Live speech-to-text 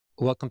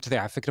Welcome to the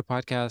Africa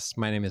podcast.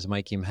 My name is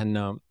Mikey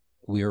Mhenna.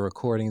 We are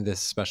recording this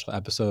special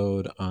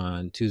episode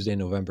on Tuesday,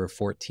 November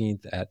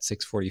 14th at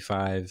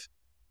 6:45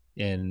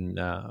 in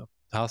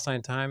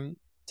Palestine time.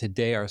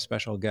 Today, our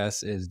special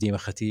guest is Dima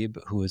Khatib,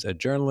 who is a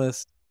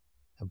journalist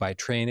by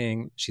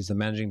training. She's the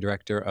managing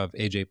director of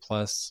AJ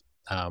Plus,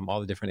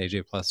 all the different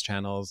AJ Plus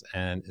channels,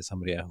 and is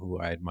somebody who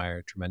I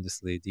admire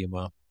tremendously.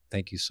 Dima,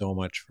 thank you so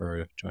much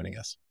for joining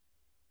us.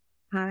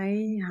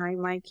 Hi,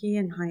 Mikey,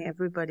 and hi,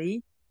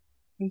 everybody.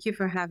 Thank you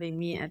for having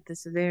me at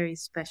this very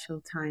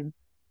special time.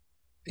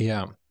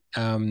 Yeah.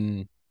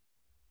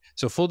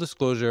 So full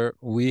disclosure,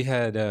 we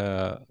had,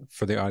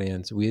 for the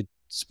audience, we had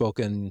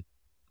spoken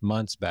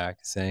months back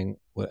saying,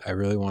 I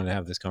really want to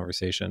have this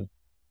conversation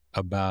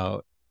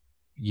about,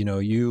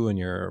 you and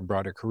your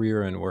broader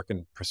career and work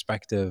and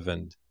perspective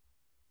and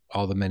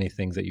all the many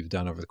things that you've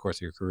done over the course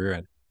of your career.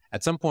 And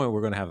at some point,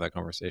 we're going to have that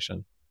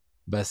conversation.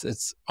 But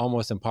it's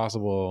almost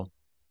impossible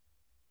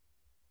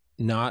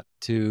not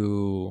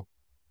to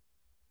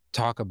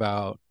talk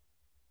about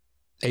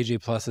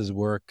AJ Plus's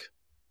work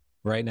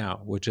right now,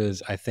 which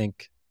is, I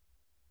think,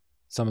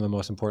 some of the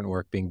most important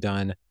work being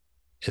done,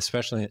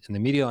 especially in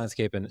the media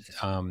landscape,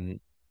 and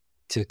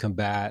to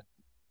combat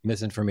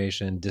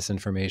misinformation,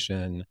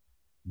 disinformation,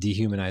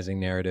 dehumanizing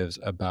narratives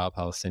about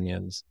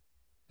Palestinians.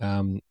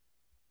 And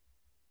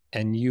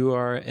you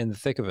are in the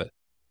thick of it.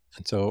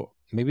 And so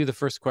maybe the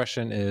first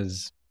question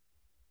is,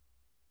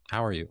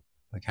 how are you?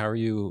 How are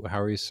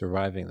you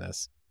surviving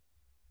this?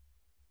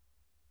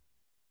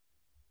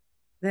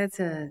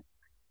 That's a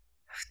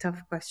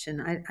tough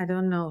question. I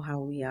don't know how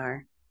we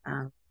are.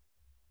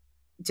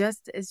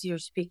 Just as you're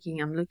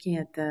speaking, I'm looking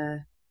at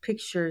the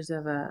pictures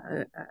of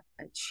a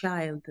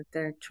child that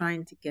they're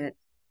trying to get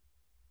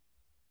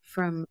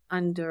from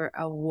under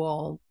a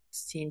wall.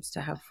 Seems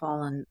to have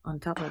fallen on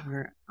top of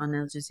her on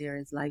Al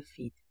Jazeera's live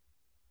feed.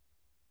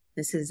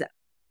 This is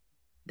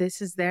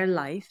their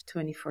life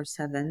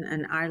 24/7,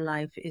 and our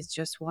life is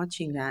just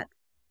watching that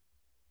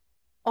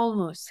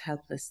almost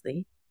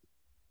helplessly,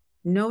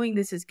 knowing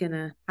this is going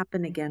to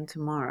happen again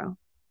tomorrow.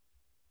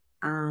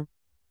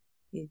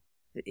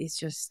 It's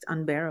just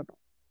unbearable.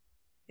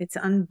 It's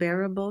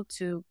unbearable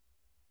to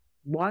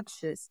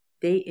watch this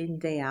day in,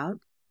 day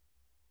out.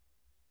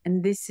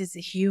 And this is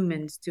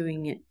humans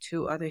doing it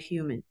to other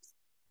humans.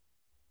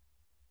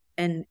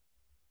 And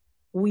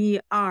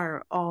we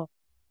are all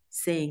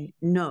saying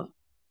no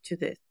to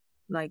this,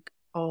 like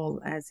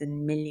all as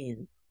in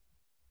millions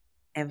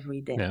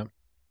every day. Yeah.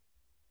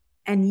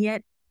 And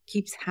yet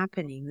keeps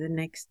happening the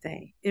next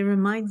day. It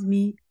reminds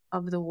me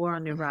of the war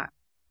in Iraq.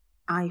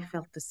 I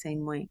felt the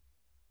same way.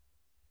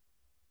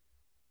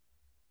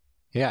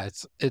 Yeah,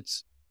 it's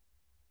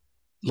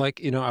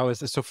like,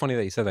 it's so funny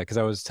that you said that, because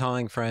I was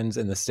telling friends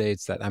in the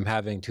States that I'm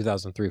having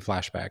 2003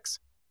 flashbacks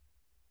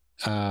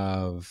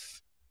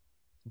of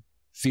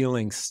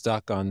feeling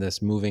stuck on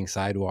this moving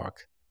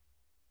sidewalk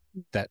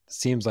that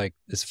seems like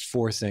is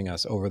forcing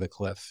us over the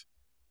cliff,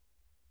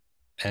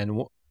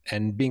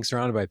 and being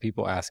surrounded by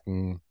people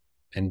asking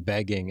and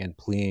begging and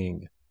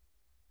pleading,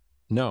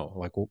 no,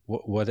 like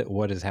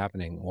what is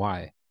happening?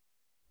 Why?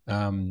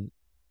 And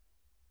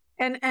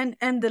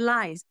the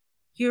lies.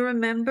 You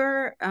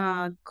remember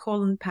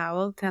Colin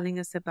Powell telling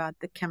us about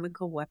the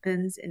chemical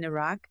weapons in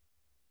Iraq?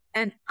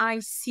 And I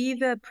see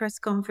the press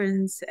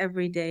conference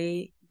every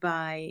day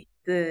by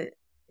the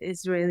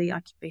Israeli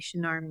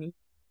occupation army.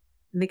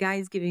 And the guy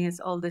is giving us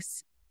all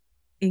this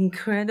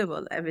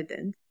incredible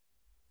evidence,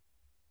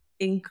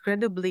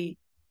 incredibly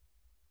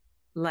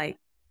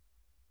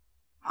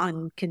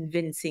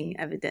unconvincing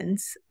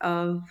evidence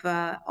of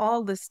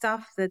all the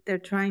stuff that they're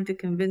trying to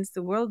convince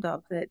the world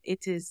of, that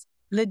it is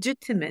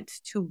legitimate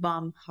to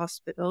bomb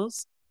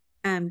hospitals,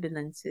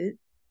 ambulances,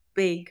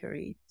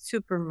 bakeries,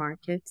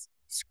 supermarkets,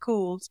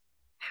 schools,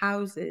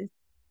 houses,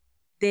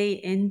 day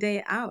in,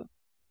 day out.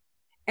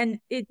 And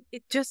it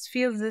just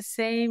feels the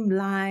same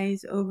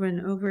lies over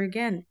and over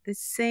again, the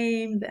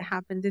same that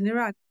happened in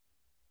Iraq.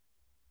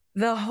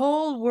 The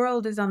whole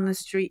world is on the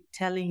street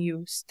telling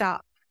you,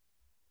 stop.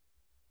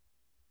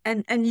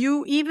 And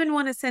you even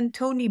want to send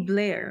Tony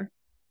Blair,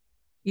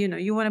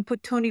 you want to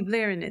put Tony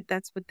Blair in it.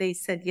 That's what they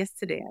said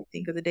yesterday, I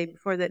think, or the day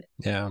before, that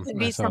Yeah,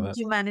 be some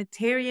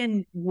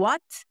humanitarian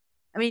what?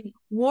 I mean,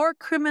 war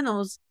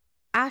criminals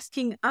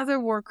asking other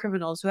war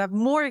criminals who have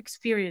more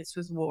experience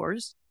with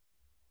wars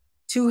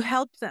to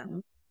help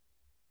them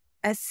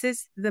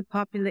assist the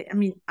population. I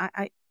mean,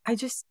 I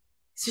just,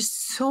 it's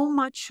just so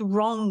much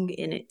wrong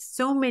in it.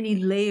 So many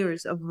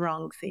layers of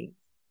wrong things.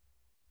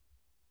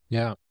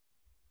 Yeah.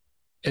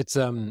 It's,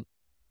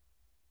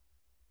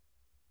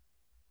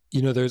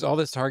 there's all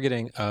this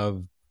targeting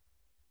of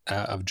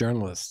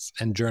journalists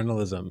and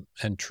journalism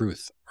and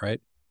truth,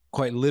 right?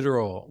 Quite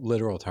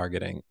literal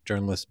targeting.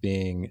 Journalists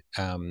being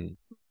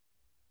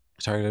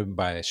targeted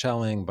by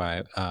shelling,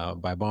 by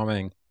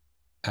bombing.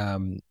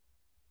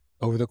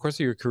 Over the course of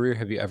your career,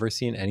 have you ever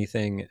seen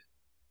anything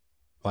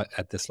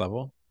at this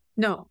level?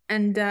 No,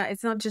 and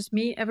it's not just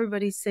me.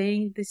 Everybody's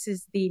saying this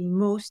is the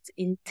most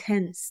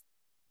intense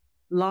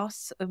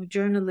loss of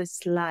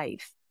journalists'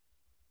 life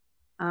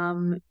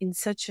in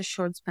such a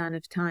short span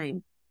of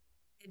time.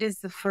 It is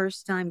the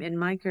first time in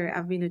my career.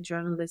 I've been a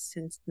journalist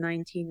since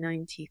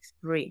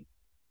 1993.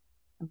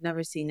 I've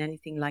never seen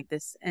anything like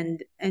this.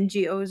 And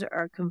NGOs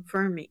are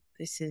confirming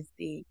this is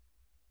the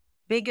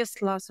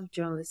biggest loss of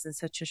journalists in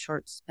such a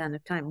short span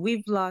of time.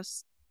 We've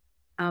lost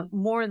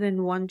more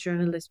than one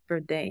journalist per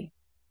day,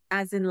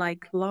 as in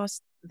like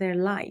lost their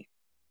life.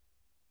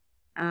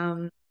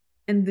 And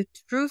the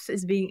truth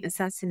is being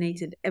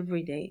assassinated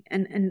every day.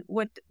 And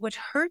what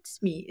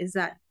hurts me is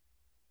that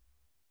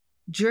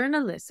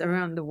journalists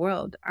around the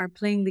world are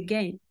playing the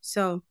game.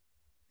 So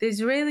the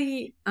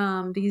Israeli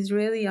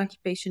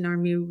occupation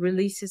army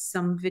releases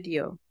some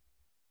video,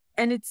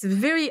 and it's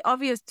very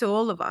obvious to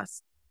all of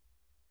us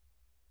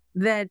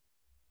that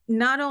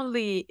not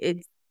only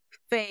it's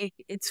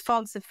fake, it's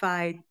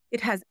falsified,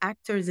 it has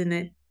actors in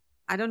it.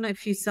 I don't know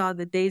if you saw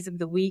the days of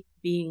the week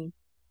being,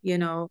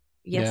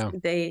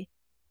 yesterday. Yeah.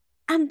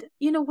 And,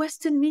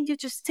 Western media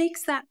just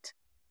takes that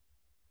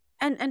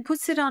and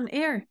puts it on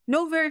air.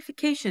 No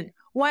verification.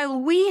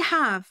 While we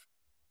have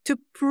to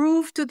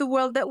prove to the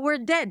world that we're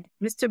dead.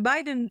 Mr.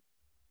 Biden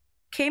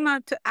came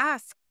out to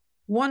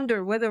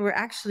wonder whether we're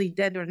actually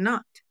dead or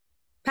not.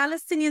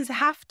 Palestinians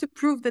have to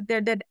prove that they're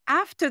dead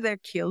after they're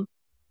killed.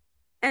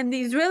 And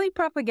the Israeli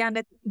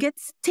propaganda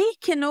gets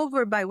taken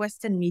over by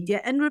Western media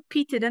and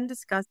repeated and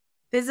discussed.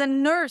 There's a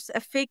nurse,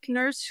 a fake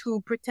nurse,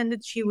 who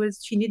pretended she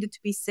needed to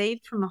be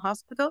saved from a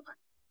hospital.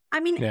 I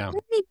mean,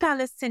 any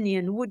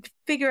Palestinian would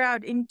figure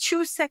out in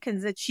 2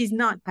 seconds that she's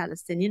not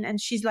Palestinian. And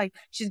she's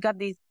got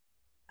these,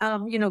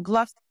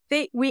 gloves.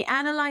 We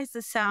analyze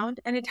the sound,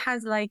 and it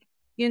has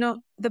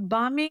the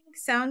bombing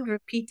sound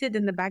repeated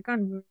in the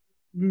background.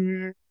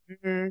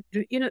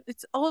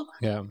 It's all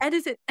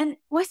edited. And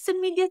Western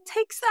media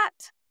takes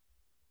that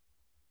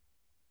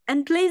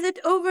and plays it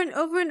over and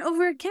over and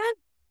over again.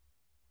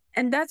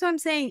 And that's what I'm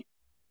saying.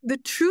 The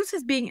truth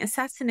is being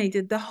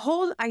assassinated. The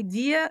whole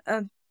idea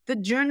of the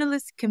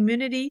journalist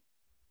community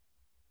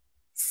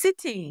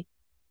sitting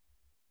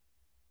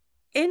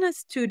in a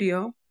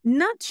studio,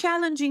 not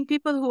challenging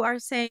people who are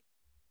saying,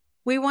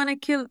 we want to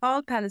kill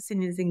all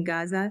Palestinians in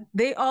Gaza.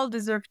 They all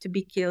deserve to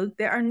be killed.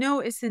 There are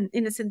no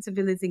innocent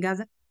civilians in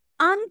Gaza.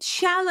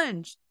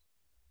 Unchallenged.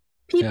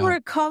 People are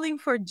calling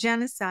for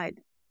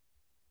genocide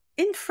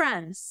in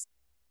France,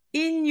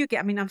 in UK.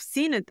 I mean, I've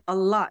seen it a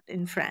lot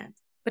in France,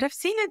 but I've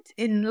seen it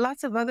in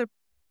lots of other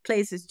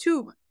places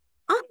too.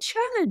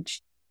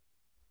 Unchallenged.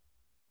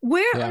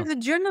 Where are the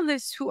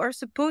journalists who are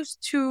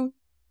supposed to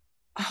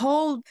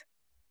hold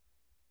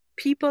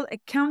people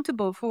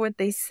accountable for what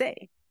they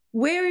say?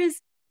 Where is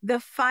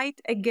the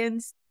fight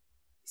against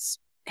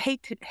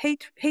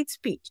hate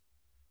speech?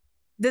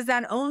 Does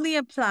that only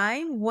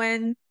apply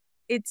when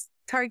it's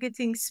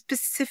targeting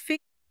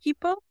specific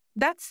people?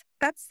 That's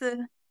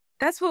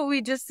what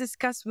we just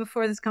discussed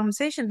before this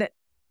conversation, that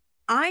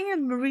I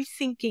am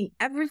rethinking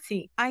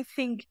everything. I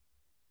think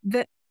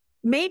that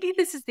maybe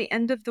this is the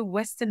end of the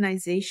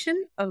westernization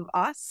of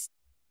us,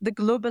 the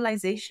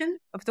globalization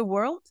of the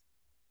world,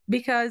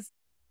 because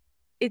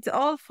it's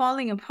all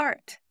falling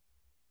apart.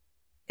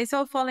 It's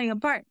all falling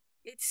apart.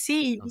 It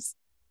seems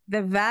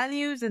the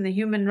values and the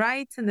human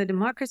rights and the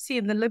democracy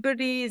and the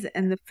liberties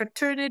and the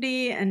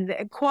fraternity and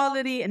the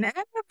equality and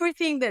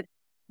everything that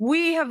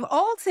we have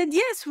all said,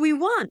 yes, we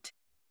want,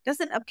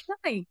 doesn't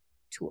apply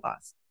to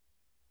us.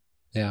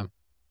 Yeah.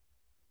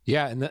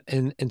 Yeah.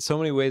 And in so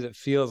many ways, it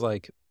feels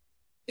like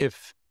the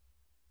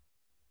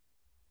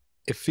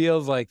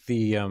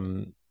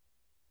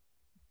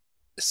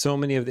so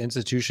many of the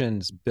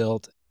institutions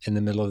built in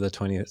the middle of the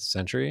 20th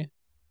century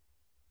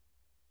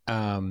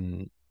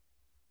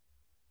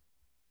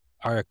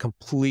are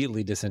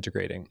completely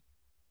disintegrating,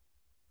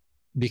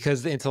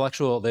 because the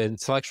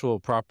intellectual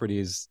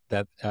properties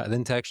that the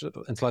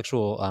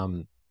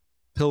intellectual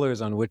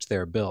pillars on which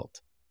they're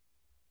built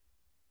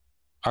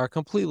are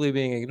completely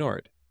being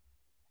ignored.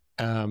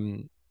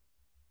 I'll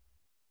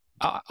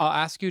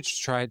ask you to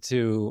try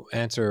to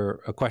answer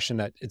a question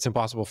that it's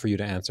impossible for you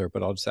to answer,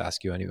 but I'll just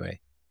ask you anyway.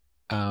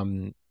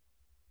 When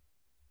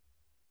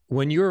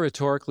you're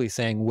rhetorically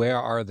saying, where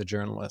are the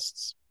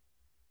journalists?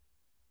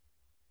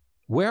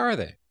 Where are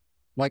they?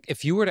 Like,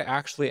 if you were to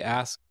actually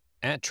ask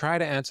and try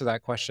to answer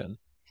that question,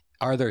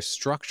 are there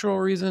structural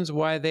reasons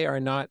why they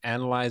are not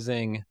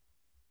analyzing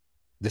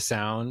the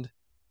sound?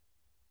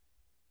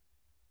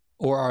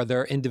 Or are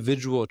there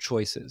individual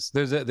choices?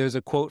 There's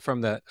a quote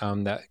from that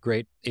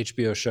great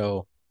HBO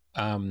show,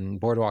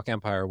 Boardwalk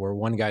Empire, where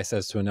one guy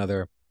says to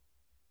another,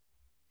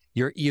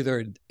 you're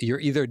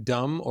either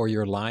dumb or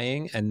you're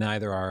lying, and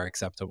neither are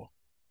acceptable.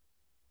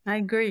 I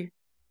agree.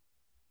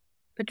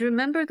 But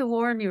remember the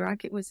war in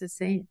Iraq, it was the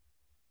same.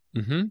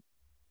 Mm-hmm.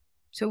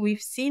 So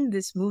we've seen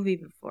this movie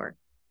before.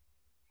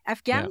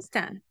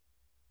 Afghanistan,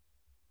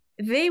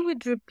 they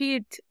would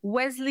repeat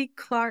Wesley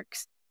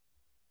Clark's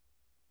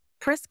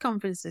press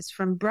conferences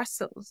from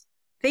Brussels.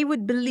 They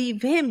would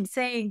believe him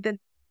saying that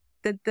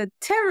the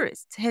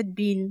terrorists had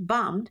been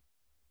bombed,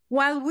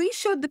 while we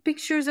showed the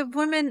pictures of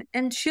women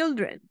and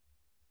children,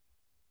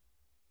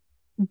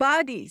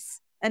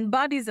 bodies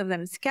of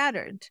them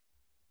scattered.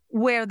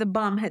 where the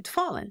bomb had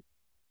fallen.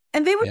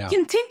 And they would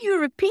continue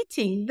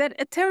repeating that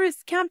a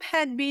terrorist camp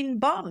had been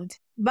bombed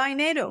by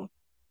NATO.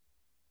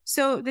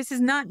 So this is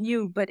not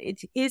new, but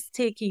it is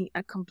taking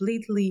a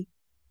completely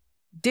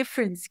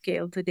different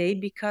scale today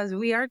because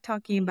we are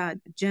talking about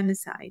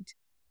genocide.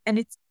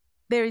 And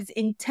there is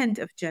intent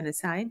of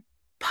genocide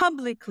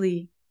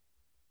publicly,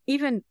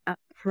 even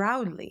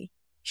proudly.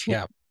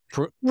 Yeah.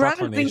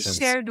 Proudly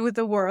shared with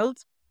the world.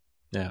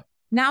 Yeah.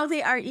 Now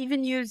they are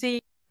even using,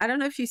 I don't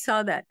know if you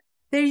saw that,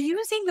 they're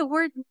using the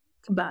word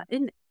Nakba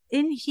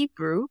in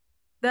Hebrew,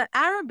 the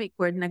Arabic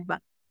word Nakba.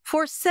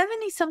 For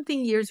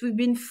 70-something years, we've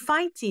been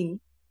fighting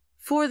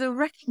for the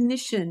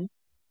recognition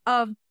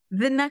of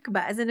the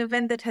Nakba as an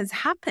event that has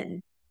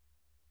happened.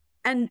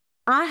 And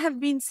I have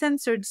been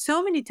censored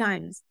so many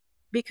times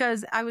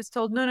because I was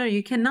told, no,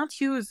 you cannot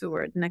use the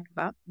word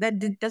Nakba.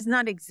 That does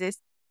not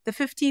exist. The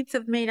 15th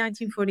of May,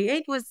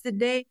 1948 was the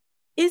day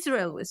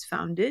Israel was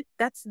founded.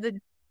 That's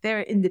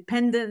their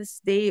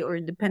Independence Day or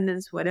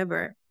Independence,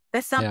 whatever.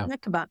 That's not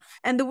Nakba.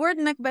 And the word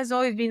Nakba has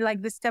always been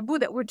like this taboo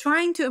that we're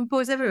trying to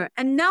impose everywhere.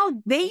 And now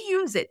they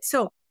use it.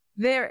 So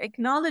they're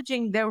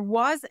acknowledging there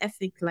was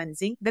ethnic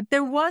cleansing, that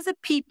there was a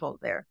people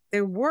there.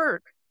 There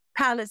were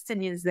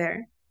Palestinians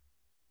there,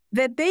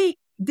 that they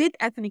did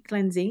ethnic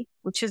cleansing,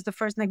 which is the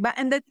first Nakba,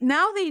 and that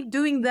now they're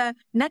doing the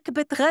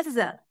Nakbat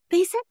Gaza.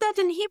 They said that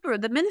in Hebrew.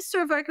 The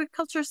Minister of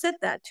Agriculture said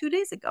that 2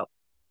 days ago.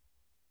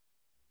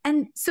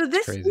 And so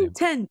this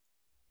intent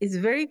is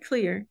very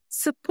clear,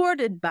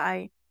 supported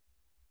by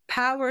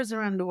powers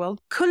around the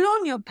world,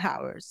 colonial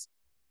powers,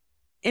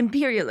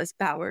 imperialist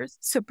powers,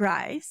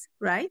 surprise,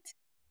 right?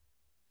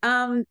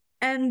 And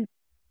I'm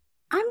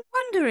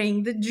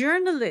wondering, the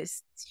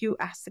journalists, you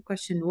asked the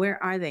question,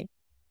 where are they?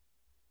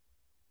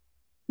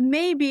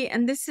 Maybe,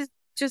 and this is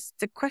just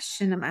the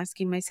question I'm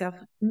asking myself,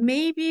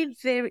 maybe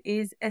there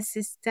is a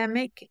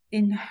systemic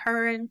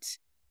inherent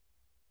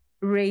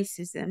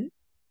racism,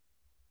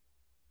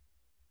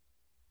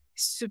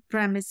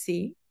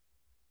 supremacy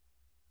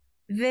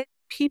that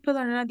people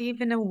are not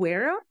even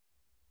aware of.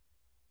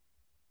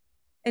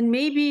 And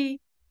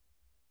maybe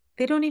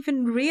they don't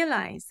even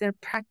realize they're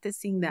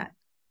practicing that.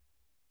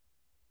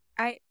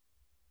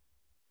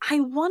 I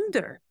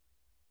wonder,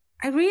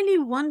 I really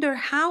wonder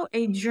how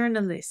a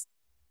journalist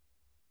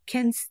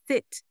can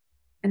sit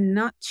and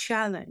not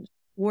challenge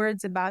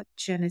words about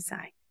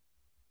genocide.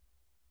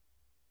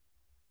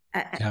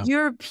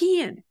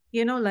 European,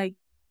 like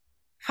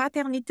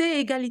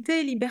fraternité,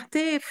 égalité,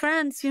 liberté,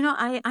 France,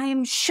 I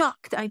am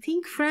shocked. I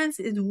think France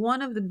is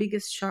one of the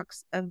biggest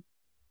shocks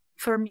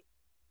for me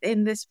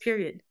in this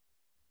period,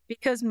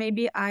 because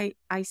maybe I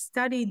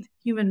studied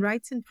human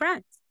rights in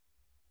France.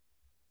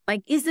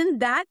 Like, isn't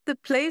that the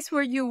place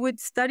where you would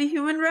study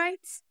human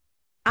rights?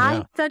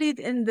 I studied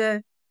in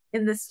the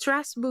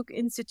Strasbourg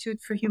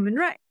Institute for Human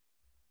Rights.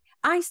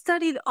 I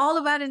studied all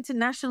about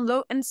international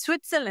law in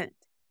Switzerland.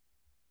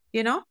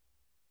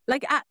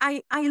 Like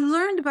I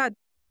learned about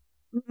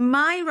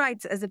my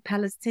rights as a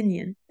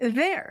Palestinian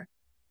there.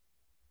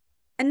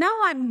 And now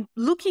I'm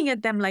looking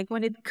at them like,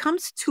 when it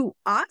comes to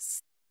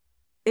us,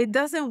 it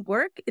doesn't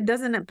work. It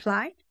doesn't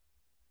apply.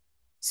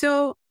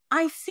 So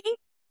I think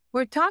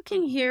we're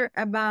talking here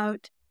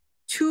about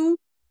two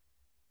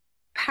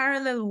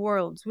parallel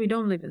worlds. We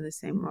don't live in the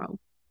same world,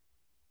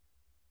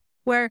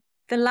 where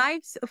the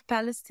lives of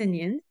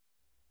Palestinians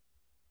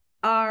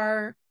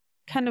are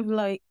kind of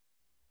like,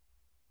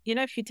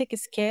 if you take a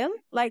scale,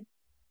 like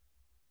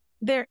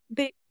they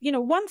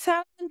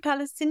 1,000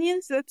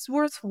 Palestinians, that's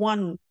worth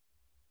one.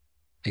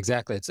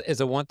 Exactly. It's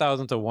a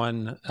 1,000 to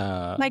 1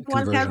 like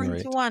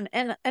 1,000 to 1.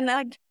 And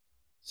like,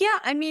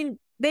 I mean,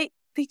 they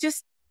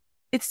just,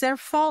 it's their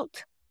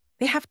fault.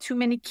 They have too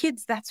many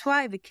kids. That's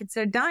why the kids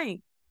are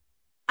dying.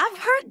 I've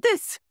heard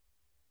this.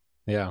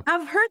 Yeah.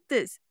 I've heard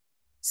this.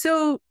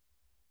 So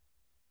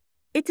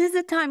it is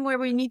a time where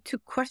we need to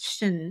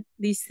question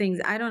these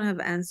things. I don't have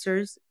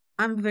answers.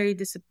 I'm very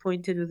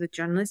disappointed with the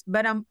journalists,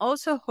 but I'm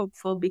also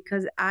hopeful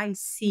because I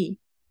see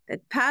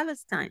that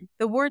Palestine,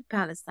 the word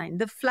Palestine,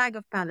 the flag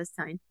of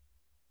Palestine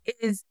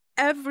is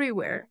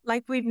everywhere,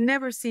 like we've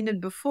never seen it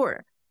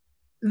before.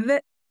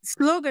 The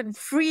slogan,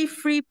 free,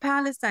 free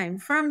Palestine,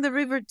 from the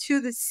river to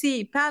the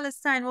sea,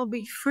 Palestine will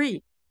be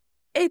free.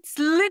 It's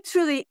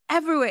literally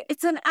everywhere.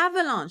 It's an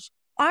avalanche.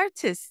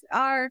 Artists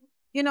are,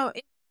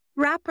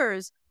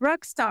 rappers,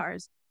 rock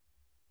stars.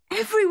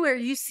 Everywhere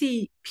you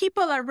see,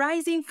 people are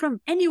rising from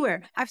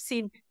anywhere. I've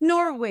seen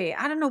Norway,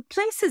 I don't know,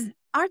 places,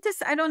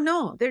 artists, I don't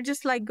know. They're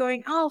just like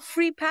going,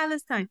 free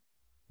Palestine.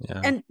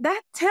 Yeah. And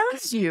that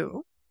tells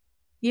you,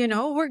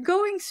 we're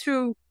going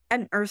through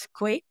an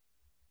earthquake,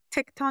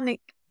 tectonic,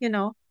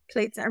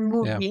 plates are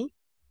moving,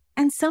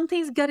 and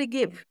something's got to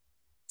give.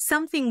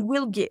 Something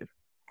will give.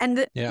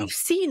 And we've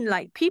seen,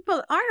 like,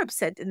 people are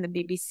upset in the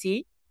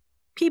BBC.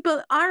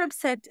 People are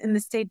upset in the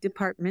State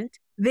Department.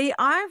 They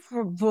are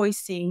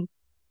voicing,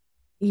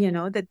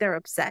 that they're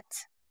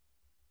upset.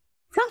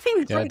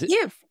 Something's going to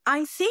give.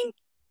 I think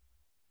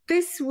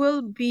this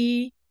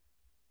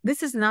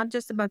is not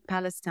just about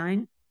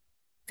Palestine.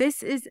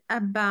 This is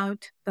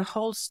about the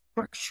whole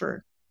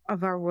structure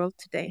of our world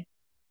today.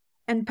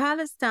 And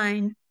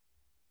Palestine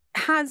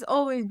has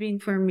always been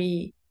for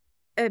me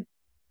a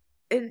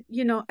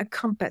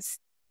compass.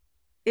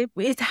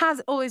 It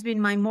has always been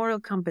my moral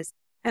compass.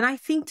 And I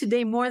think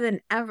today more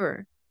than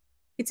ever,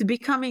 it's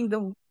becoming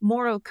the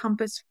moral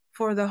compass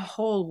for the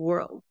whole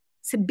world.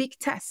 It's a big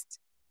test.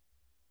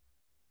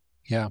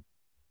 Yeah.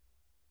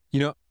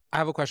 I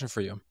have a question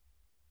for you,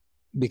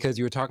 because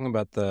you were talking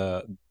about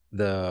the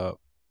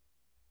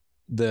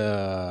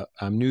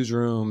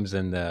newsrooms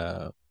and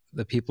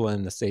the people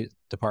in the State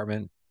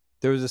Department.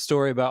 There was a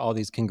story about all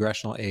these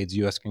congressional aides,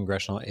 U.S.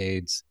 congressional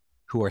aides,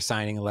 who are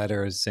signing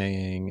letters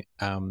saying,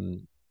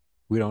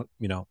 we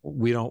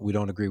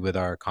don't agree with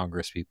our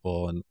Congress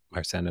people and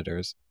our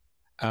senators.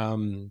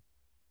 And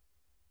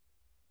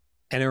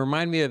it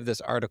reminded me of this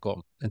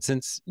article. And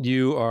since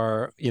you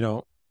are,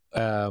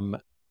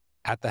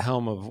 at the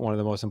helm of one of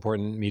the most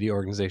important media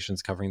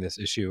organizations covering this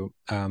issue,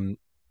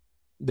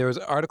 there was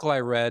an article I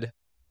read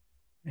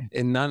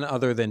in none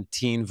other than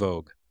Teen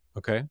Vogue,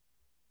 okay,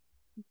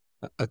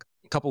 a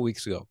couple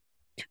weeks ago.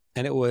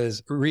 And it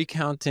was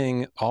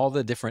recounting all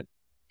the different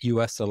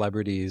U.S.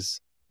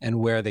 celebrities and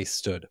where they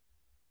stood.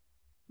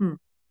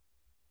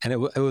 And it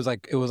was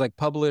like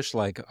published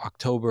like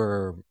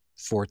October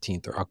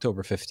 14th or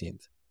October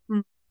 15th.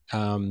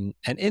 And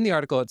in the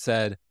article it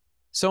said,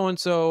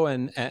 so-and-so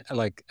and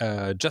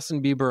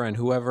Justin Bieber and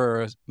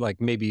whoever,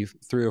 like maybe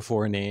 3 or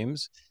 4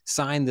 names,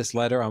 signed this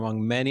letter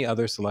among many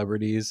other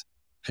celebrities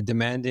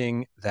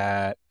demanding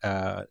that,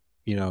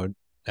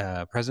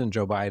 President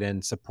Joe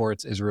Biden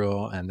supports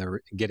Israel and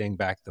they're getting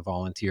back the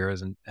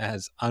volunteers and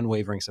has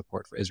unwavering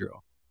support for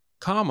Israel.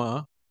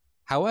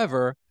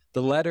 However,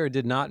 the letter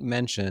did not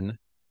mention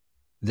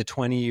the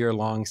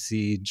 20-year-long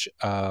siege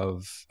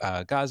of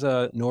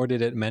Gaza, nor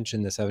did it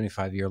mention the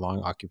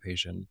 75-year-long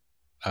occupation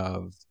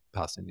of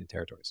Palestinian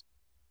territories.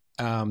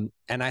 And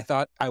I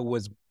thought I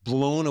was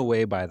blown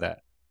away by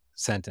that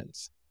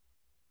sentence,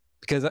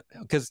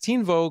 because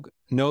Teen Vogue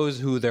knows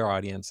who their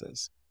audience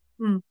is.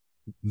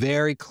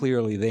 Very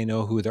clearly, they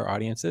know who their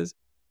audience is.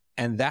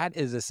 And that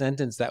is a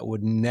sentence that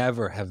would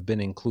never have been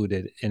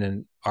included in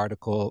an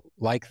article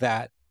like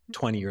that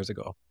 20 years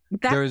ago.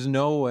 There is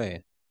no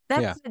way.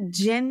 That's the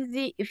Gen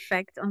Z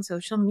effect on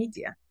social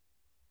media.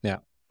 Yeah.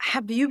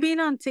 Have you been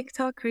on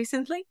TikTok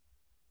recently?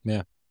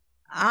 Yeah.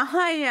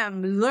 I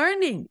am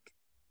learning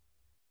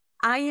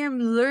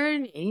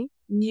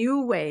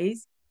new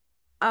ways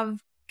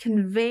of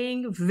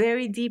conveying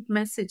very deep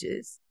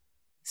messages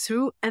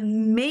through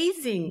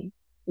amazing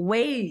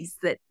ways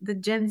that the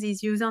Gen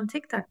Zs use on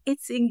TikTok.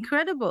 It's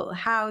incredible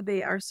how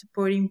they are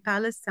supporting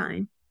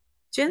Palestine.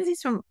 Gen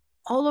Zs from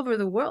all over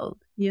the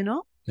world,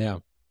 Yeah.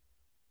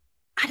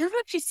 I don't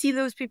know if you see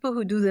those people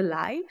who do the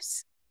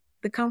lives,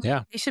 the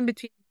conversation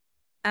between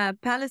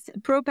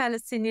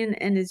pro-Palestinian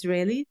and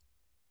Israeli.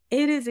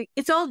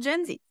 It's all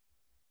Gen Z.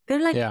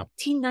 They're like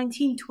 18,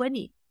 19,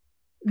 20.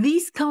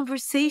 These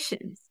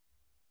conversations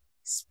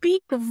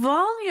speak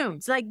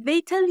volumes. Like,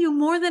 they tell you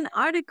more than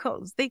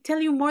articles. They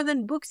tell you more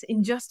than books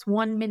in just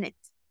 1 minute.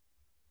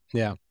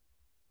 Yeah.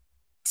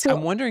 So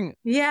I'm wondering.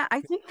 Yeah,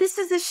 I think this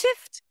is a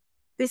shift.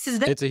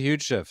 It's a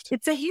huge shift.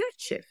 It's a huge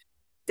shift.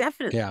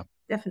 Definitely. Yeah.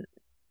 Definitely.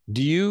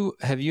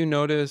 Have you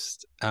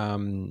noticed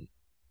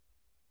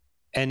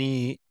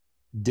any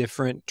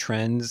different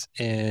trends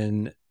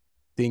in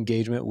the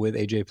engagement with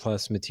AJ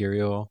Plus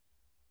material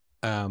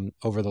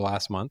over the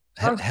last month?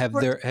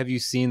 Have you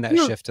seen that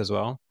shift as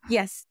well?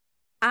 Yes,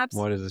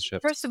 absolutely. What is the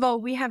shift? First of all,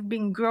 we have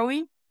been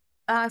growing.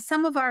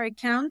 Some of our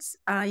accounts,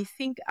 I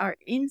think our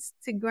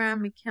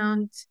Instagram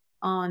account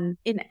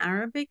in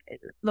Arabic,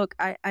 look,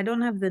 I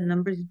don't have the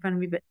numbers in front of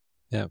me, but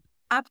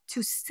up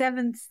to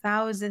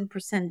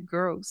 7,000%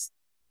 growth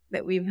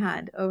that we've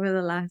had over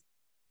the last,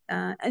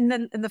 and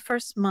then in the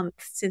first month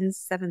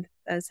since 7th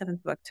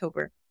of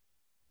October.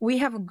 We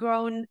have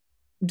grown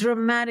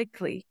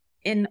dramatically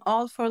in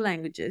all 4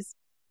 languages.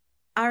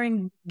 Our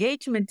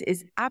engagement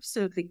is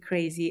absolutely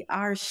crazy.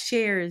 Our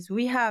shares,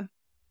 we have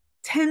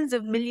tens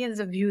of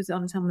millions of views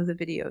on some of the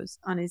videos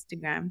on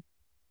Instagram.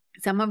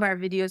 Some of our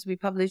videos we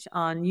publish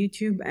on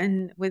YouTube,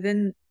 and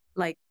within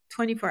like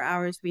 24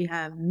 hours, we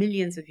have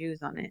millions of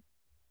views on it.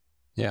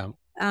 Yeah.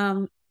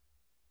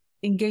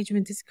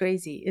 Engagement is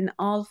crazy in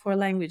all 4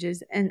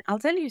 languages. And I'll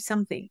tell you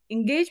something,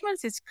 engagement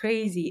is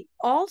crazy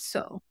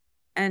also.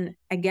 And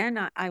again,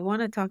 I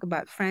want to talk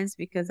about France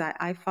because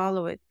I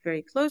follow it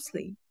very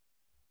closely.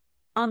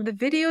 On the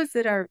videos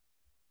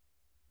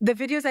the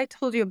videos I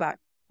told you about,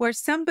 where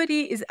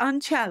somebody is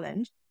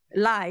unchallenged,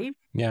 live,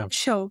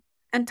 show,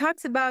 and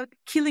talks about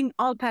killing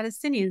all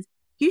Palestinians,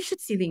 you should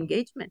see the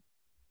engagement.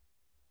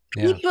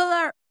 Yeah. People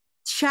are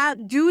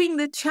doing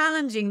the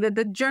challenging that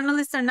the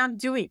journalists are not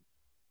doing.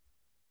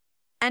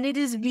 And it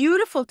is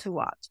beautiful to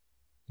watch.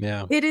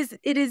 Yeah. It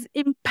is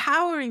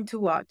empowering to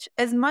watch.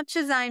 As much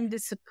as I'm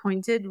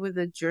disappointed with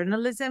the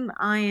journalism,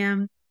 I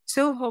am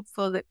so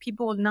hopeful that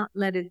people will not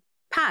let it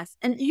pass.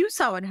 And you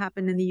saw what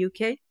happened in the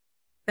UK.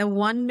 The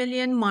 1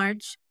 million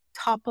march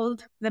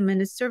toppled the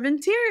Minister of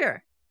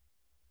Interior.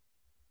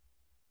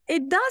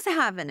 it does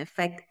have an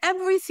effect.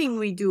 Everything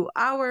we do,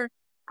 our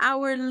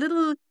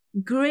little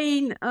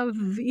grain of,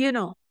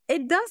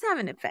 it does have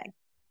an effect.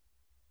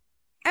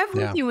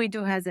 Everything we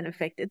do has an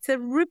effect. It's a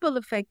ripple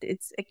effect.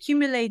 It's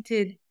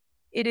accumulated.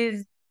 It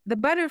is the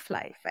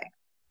butterfly effect.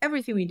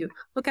 Everything we do.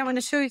 Look, I want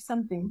to show you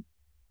something.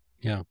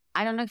 Yeah.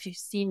 I don't know if you've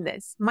seen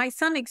this. My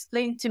son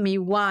explained to me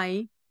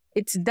why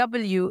it's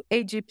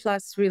WAG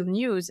plus real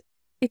news.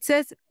 It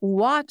says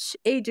watch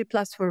AG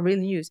plus for real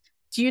news.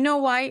 Do you know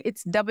why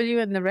it's W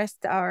and the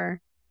rest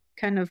are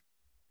kind of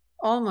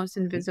almost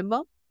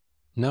invisible?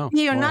 No.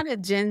 You're not a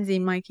Gen Z,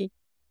 Mikey.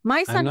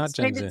 My son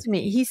explained it to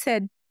me. He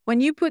said,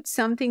 when you put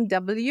something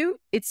W,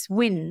 it's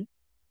win.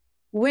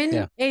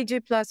 Win AG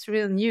plus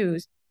real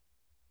news.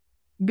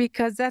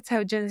 Because that's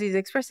how Gen Z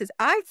expresses.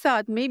 I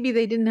thought maybe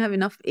they didn't have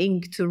enough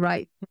ink to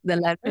write the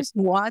letters.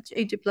 Watch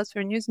AG plus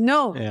real news.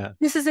 No,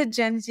 this is a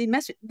Gen Z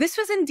message. This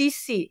was in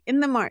DC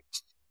in the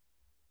March.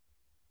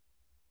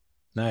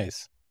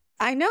 Nice.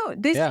 I know.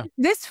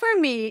 This for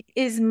me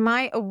is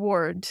my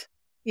award.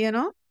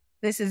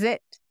 This is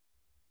it.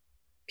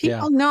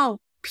 People know.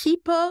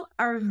 People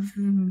are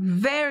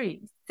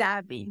very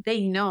savvy.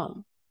 They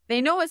know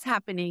what's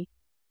happening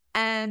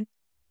and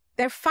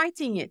they're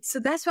fighting it. So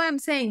that's why I'm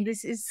saying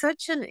this is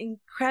such an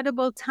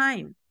incredible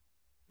time.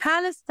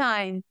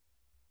 Palestine,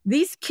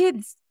 these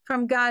kids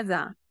from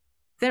Gaza,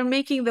 they're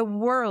making the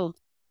world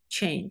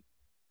change.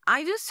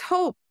 I just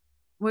hope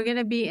we're going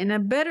to be in a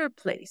better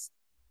place.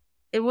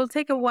 It will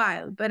take a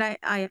while, but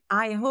I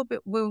hope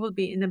we will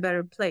be in a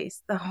better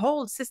place. The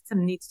whole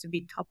system needs to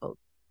be toppled.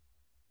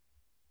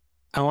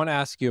 I want to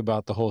ask you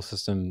about the whole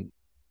system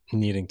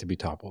needing to be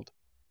toppled.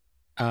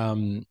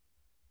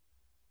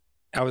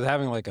 I was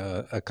having like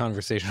a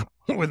conversation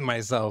with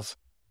myself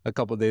a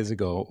couple of days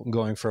ago,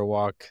 going for a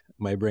walk.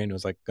 My brain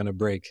was like going to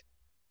break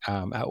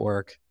at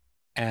work.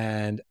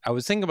 And I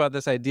was thinking about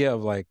this idea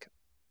of like,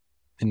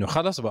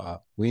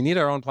 we need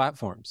our own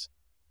platforms.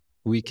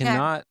 We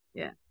cannot,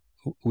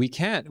 we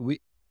can't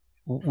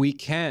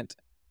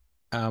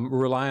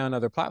rely on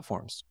other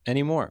platforms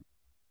anymore.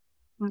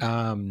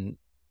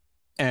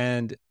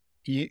 And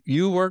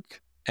you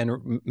work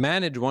and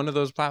manage one of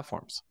those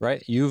platforms,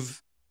 right?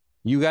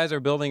 You guys are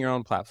building your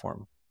own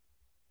platform,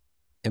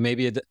 and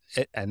maybe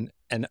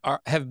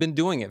have been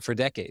doing it for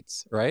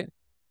decades, right?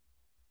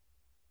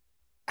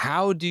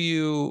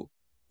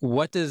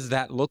 What does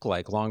that look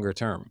like longer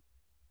term?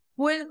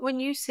 When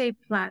you say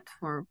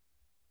platform,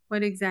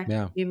 what exactly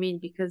do you mean?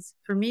 Because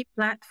for me,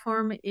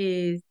 platform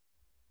is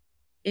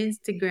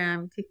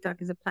Instagram,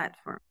 TikTok is a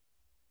platform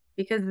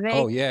because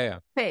they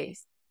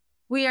face.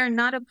 We are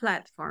not a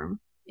platform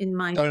in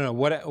my. No.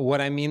 What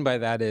I mean by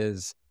that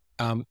is,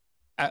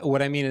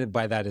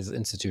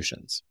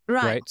 institutions,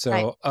 right?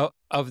 So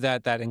of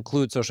that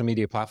includes social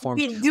media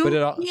platforms. We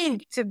do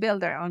need to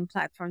build our own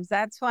platforms.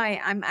 That's why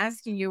I'm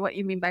asking you what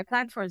you mean by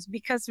platforms,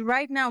 because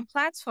right now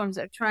platforms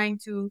are trying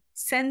to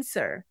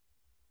censor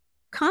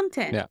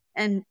content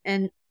and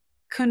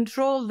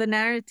control the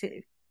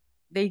narrative.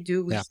 They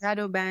do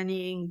shadow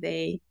banning.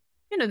 They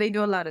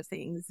do a lot of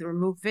things. They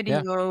remove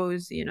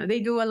videos. They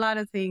do a lot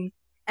of things.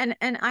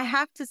 And I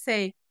have to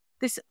say,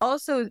 this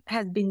also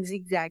has been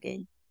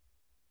zigzagging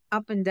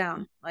up and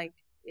down. Like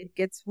it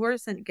gets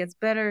worse and it gets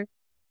better.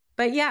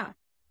 But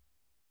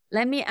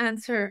let me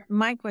answer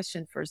my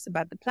question first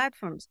about the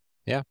platforms.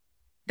 Yeah.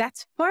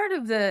 That's part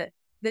of the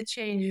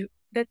change.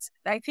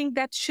 I think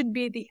that should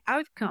be the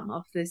outcome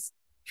of this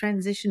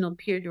transitional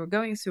period we're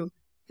going through,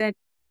 that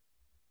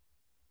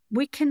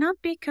we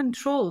cannot be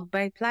controlled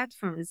by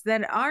platforms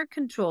that are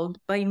controlled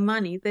by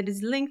money that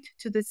is linked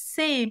to the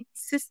same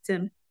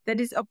system that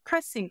is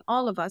oppressing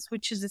all of us,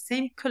 which is the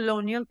same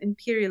colonial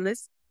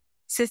imperialist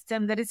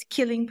system that is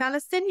killing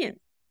Palestinians.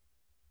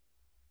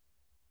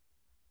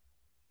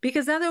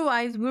 Because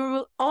otherwise we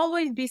will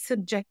always be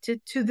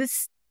subjected to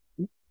this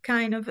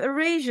kind of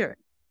erasure.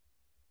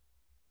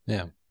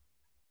 Yeah.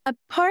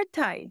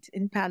 Apartheid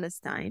in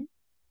Palestine,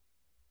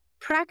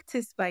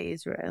 practiced by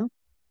Israel,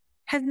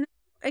 has now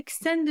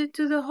extended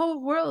to the whole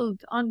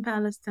world on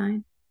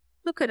Palestine.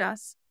 Look at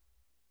us.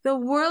 The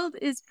world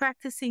is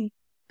practicing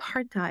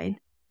apartheid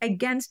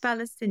against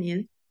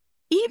Palestinians,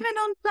 even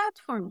on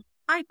platforms.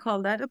 I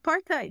call that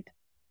apartheid.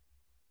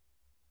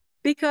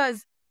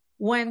 Because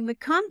when the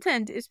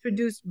content is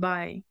produced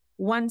by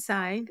one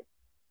side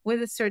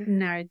with a certain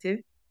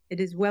narrative,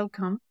 it is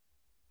welcome,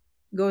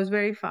 goes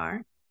very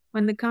far.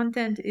 When the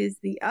content is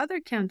the other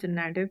counter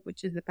narrative,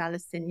 which is the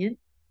Palestinian,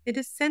 it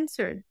is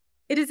censored.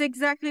 It is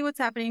exactly what's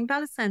happening in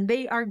Palestine.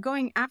 They are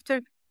going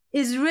after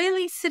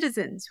Israeli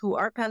citizens who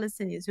are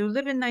Palestinians, who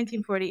live in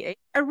 1948,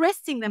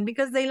 arresting them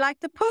because they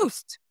like the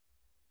post.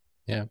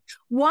 Yeah.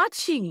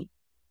 Watching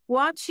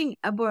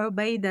Abu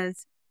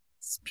Ubaida's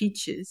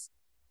speeches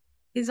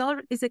is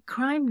a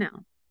crime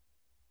now.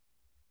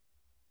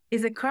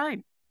 Is a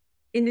crime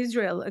in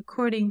Israel,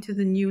 according to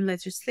the new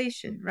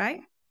legislation,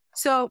 right?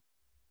 So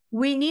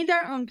we need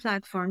our own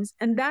platforms,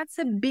 and that's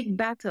a big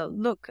battle.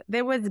 Look,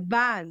 there was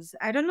Baz.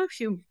 I don't know if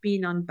you've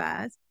been on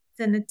Baz. It's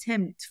an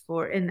attempt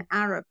for an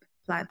Arab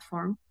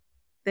platform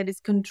that is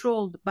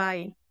controlled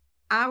by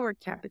our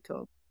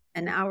capital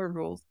and our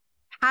rules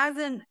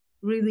hasn't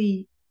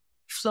really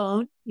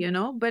flown,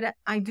 but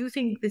I do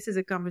think this is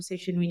a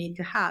conversation we need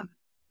to have.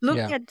 Look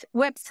at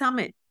Web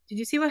Summit. Did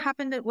you see what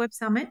happened at Web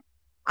Summit?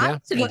 Yeah,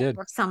 I did.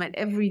 Web Summit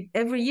every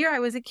year. I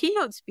was a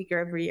keynote speaker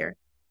every year.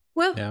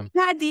 Well,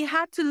 Paddy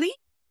had to leave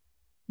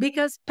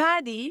because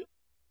Paddy,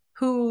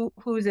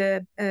 who's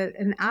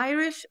an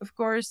Irish, of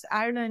course,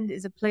 Ireland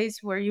is a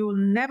place where you will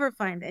never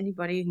find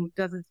anybody who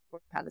doesn't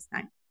support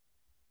Palestine.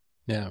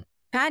 Yeah.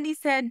 Paddy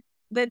said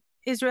that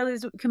Israel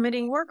is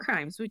committing war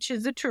crimes, which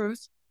is the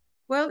truth.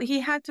 Well, he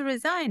had to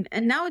resign,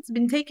 and now it's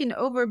been taken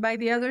over by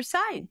the other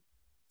side.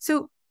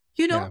 So,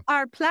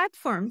 our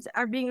platforms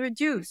are being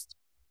reduced.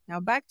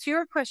 Now, back to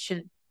your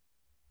question.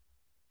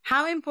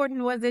 How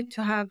important was it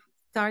to have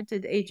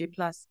started AJ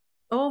Plus?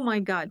 Oh my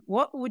God,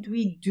 what would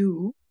we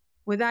do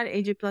without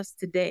AJ Plus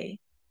today?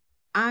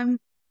 I'm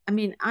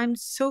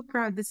so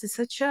proud. This is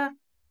such a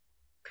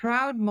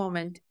proud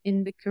moment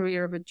in the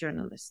career of a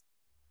journalist,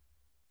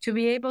 to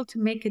be able to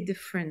make a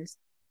difference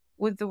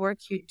with the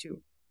work you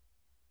do.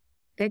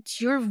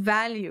 That your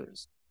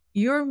values,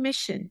 your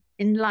mission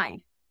in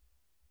life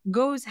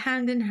goes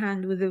hand in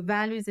hand with the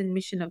values and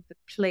mission of the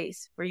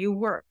place where you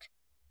work,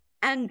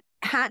 and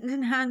hand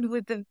in hand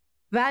with the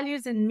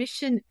values and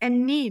mission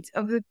and needs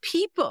of the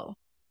people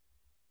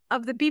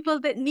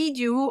that need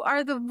you, who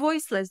are the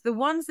voiceless, the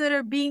ones that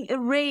are being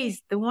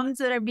erased, the ones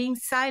that are being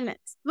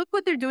silenced. Look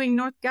what they're doing in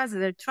North Gaza.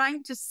 They're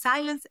trying to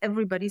silence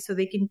everybody so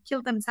they can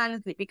kill them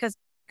silently, because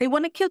they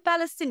want to kill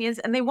Palestinians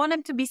and they want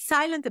them to be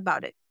silent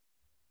about it.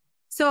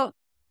 So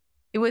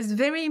it was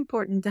very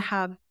important to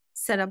have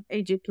set up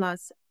AJ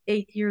Plus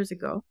 8 years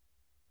ago,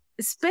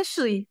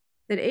 especially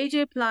that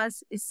AJ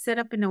Plus is set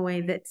up in a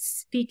way that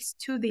speaks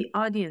to the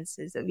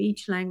audiences of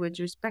each language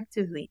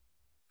respectively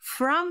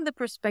from the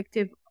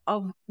perspective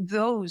of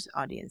those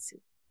audiences,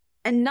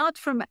 and not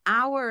from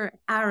our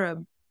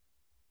Arab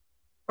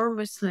or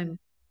Muslim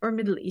or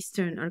Middle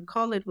Eastern, or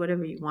call it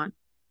whatever you want,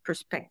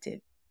 perspective.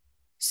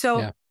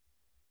 So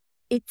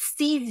it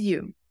sees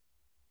you,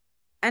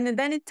 and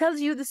then it tells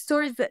you the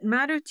stories that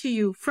matter to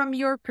you from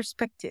your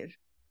perspective.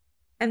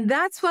 And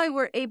that's why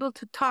we're able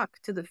to talk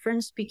to the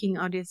French-speaking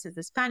audiences,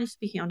 the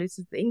Spanish-speaking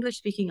audiences, the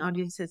English-speaking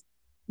audiences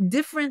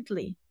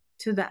differently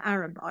to the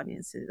Arab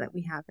audiences that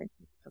we have in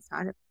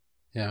Arab.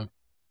 Yeah.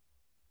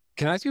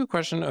 Can I ask you a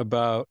question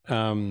about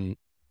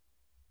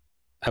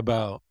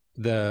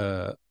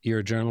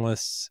your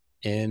journalists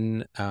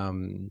in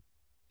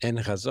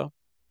Gaza,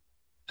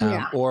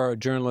 or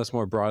journalists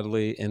more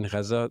broadly in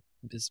Gaza?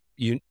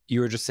 You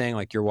were just saying,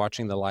 like, you're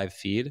watching the live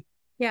feed.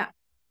 Yeah.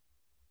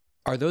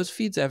 Are those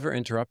feeds ever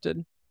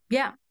interrupted?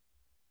 Yeah.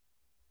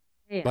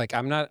 Like,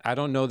 I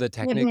don't know the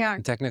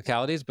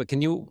technicalities, but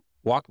can you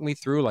walk me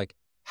through, like,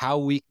 how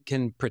we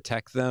can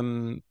protect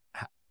them?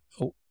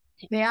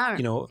 They are,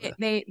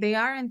 they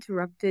are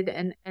interrupted,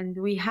 and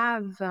we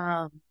have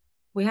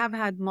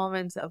had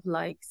moments of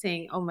like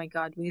saying, "Oh my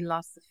God, we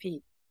lost the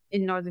feed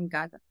in northern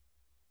Gaza,"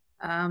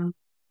 and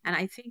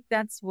I think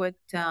that's what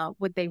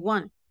they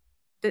want.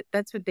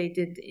 That's what they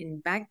did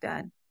in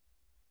Baghdad,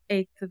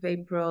 8th of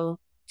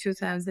April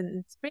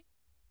 2003.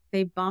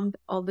 They bombed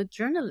all the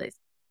journalists.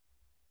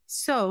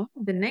 So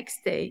the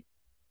next day,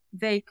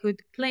 they could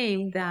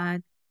claim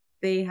that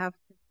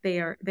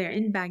they're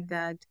in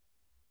Baghdad,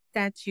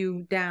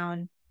 statue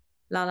down,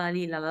 la la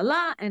li, la la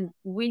la, and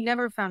we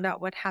never found out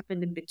what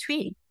happened in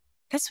between.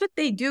 That's what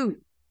they do.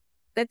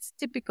 That's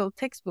typical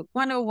textbook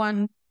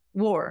 101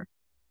 war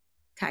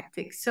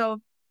tactics.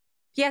 So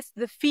yes,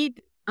 the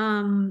feed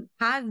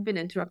has been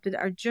interrupted.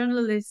 Our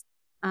journalists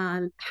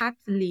had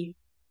to leave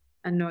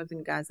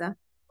northern Gaza,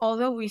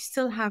 although we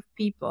still have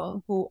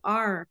people who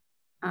are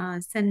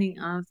sending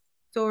us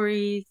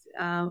stories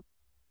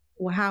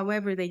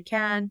however they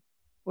can.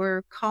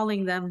 We're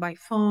calling them by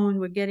phone.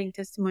 We're getting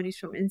testimonies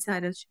from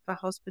inside of Shifa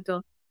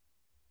Hospital.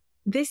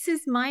 This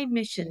is my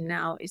mission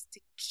now, is to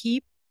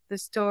keep the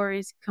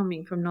stories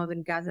coming from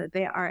northern Gaza.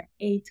 There are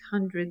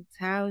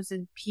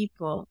 800,000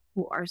 people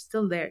who are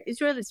still there.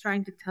 Israel is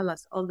trying to tell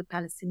us all the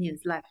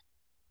Palestinians left.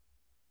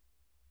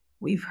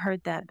 We've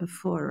heard that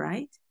before,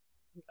 right?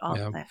 We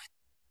all left.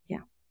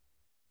 Yeah.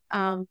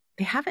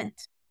 They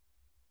haven't.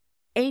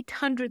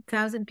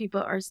 800,000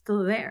 people are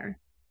still there.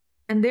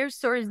 And their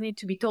stories need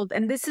to be told.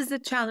 And this is the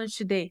challenge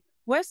today.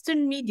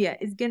 Western media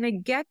is going to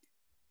get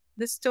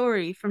the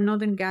story from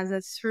northern Gaza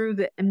through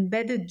the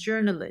embedded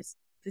journalists,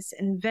 this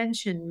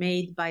invention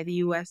made by the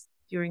US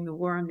during the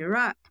war on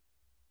Iraq,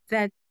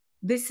 that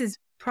this is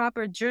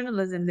proper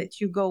journalism,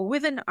 that you go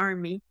with an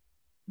army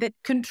that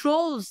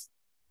controls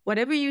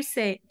whatever you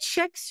say,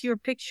 checks your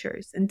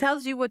pictures and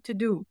tells you what to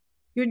do.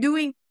 You're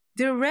doing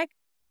direct,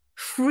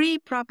 free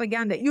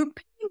propaganda. You're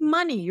paying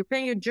money. You're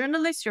paying your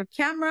journalists, your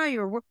camera,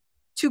 your work,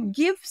 to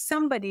give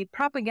somebody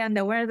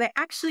propaganda where they're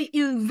actually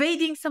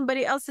invading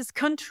somebody else's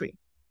country.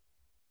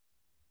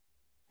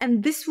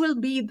 And this will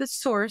be the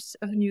source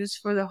of news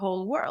for the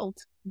whole world.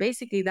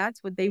 Basically,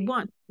 that's what they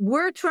want.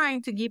 We're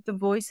trying to keep the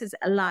voices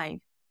alive,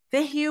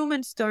 the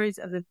human stories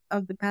of the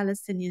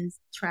Palestinians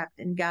trapped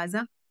in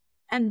Gaza.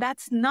 And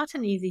that's not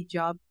an easy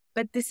job.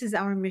 But this is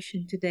our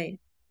mission today.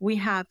 We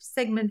have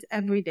segments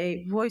every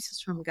day,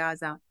 voices from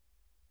Gaza,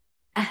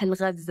 أهل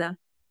غزة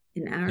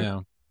in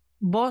Arabic,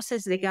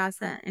 Voces de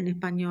Gaza in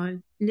Espanol,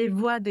 Les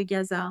Voix de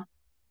Gaza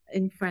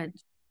in French,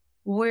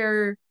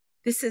 where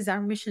this is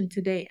our mission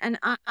today. And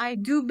I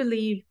do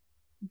believe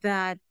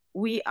that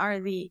we are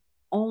the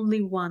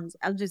only ones,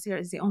 Al Jazeera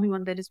is the only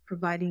one that is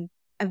providing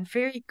a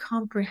very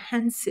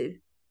comprehensive,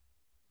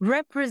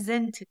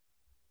 representative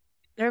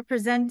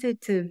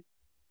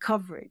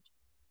coverage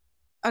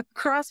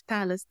across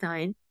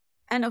Palestine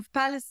and of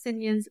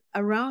Palestinians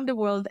around the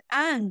world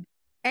and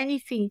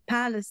anything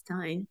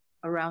Palestine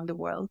around the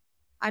world.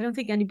 I don't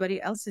think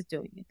anybody else is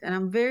doing it. And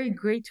I'm very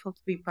grateful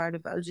to be part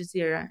of Al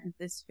Jazeera at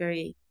this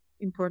very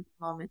important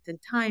moment in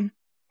time.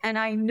 And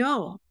I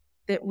know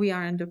that we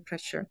are under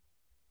pressure.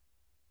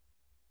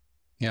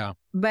 Yeah.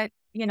 But,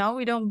 you know,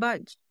 we don't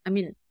budge. I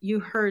mean, you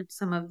heard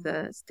some of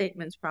the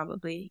statements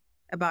probably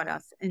about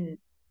us in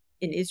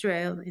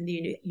Israel, in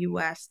the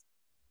US.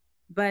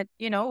 But,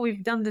 you know,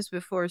 we've done this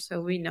before,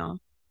 so we know.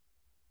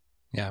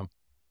 Yeah.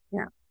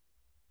 Yeah.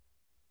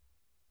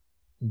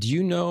 Do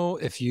you know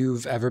if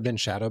you've ever been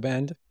shadow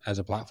banned as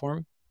a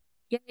platform?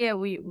 Yeah,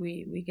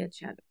 we get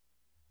shadow.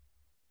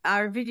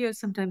 Our videos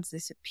sometimes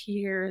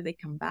disappear, they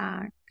come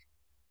back.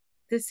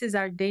 This is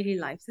our daily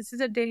life. This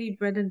is our daily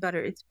bread and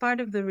butter. It's part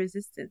of the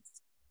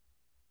resistance.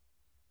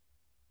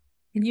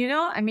 And you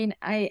know, I mean,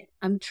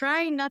 I'm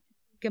trying not to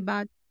think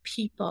about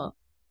people.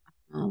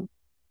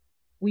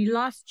 We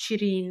lost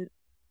Shireen.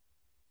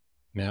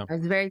 Yeah. It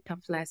was very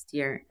tough last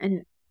year.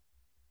 And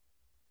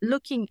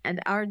looking at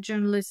our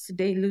journalists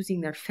today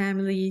losing their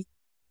families,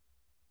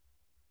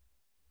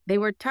 they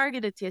were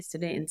targeted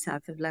yesterday in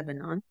south of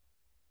Lebanon.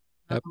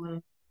 Yep.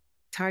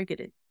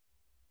 Targeted,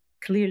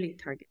 clearly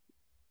targeted.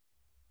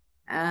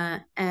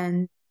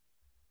 And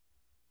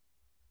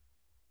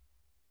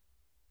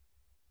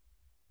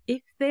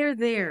if they're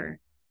there,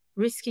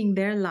 risking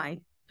their life,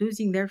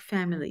 losing their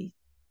family,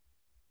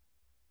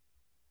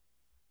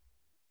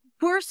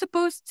 we're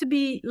supposed to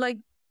be like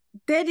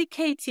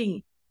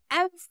dedicating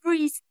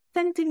every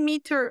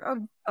centimeter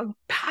of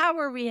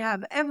power we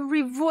have,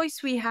 every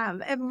voice we have,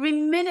 every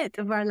minute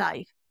of our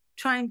life,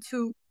 trying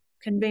to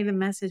convey the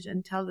message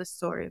and tell the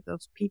story of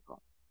those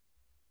people.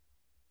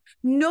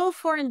 No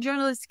foreign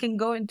journalists can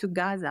go into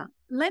Gaza.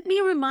 Let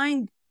me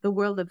remind the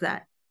world of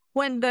that.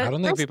 I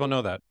don't think people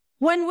know that.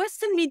 When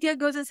Western media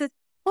goes and says,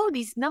 oh,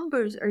 these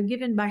numbers are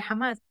given by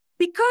Hamas,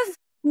 because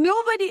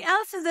nobody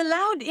else is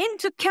allowed in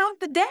to count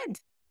the dead.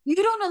 You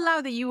don't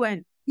allow the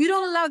UN. You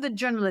don't allow the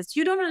journalists.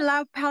 You don't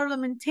allow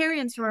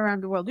parliamentarians from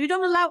around the world. You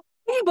don't allow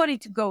anybody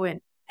to go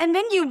in. And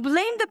then you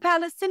blame the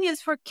Palestinians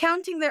for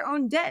counting their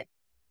own dead.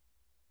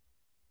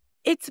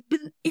 It's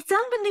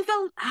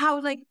unbelievable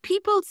how like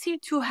people seem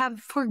to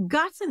have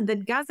forgotten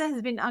that Gaza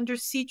has been under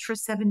siege for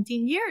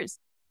 17 years.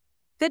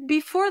 That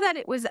before that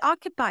it was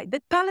occupied,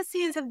 that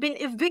Palestinians have been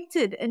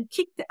evicted and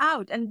kicked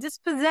out and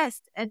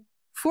dispossessed and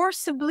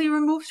forcibly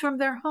removed from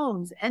their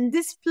homes and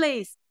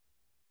displaced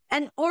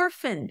and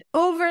orphaned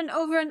over and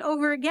over and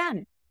over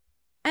again.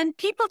 And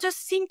people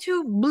just seem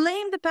to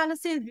blame the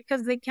Palestinians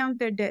because they count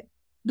their dead.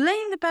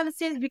 Blame the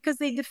Palestinians because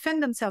they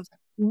defend themselves.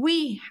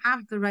 We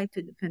have the right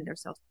to defend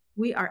ourselves.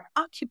 We are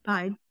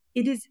occupied.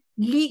 It is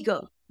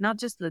legal, not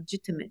just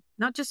legitimate,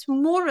 not just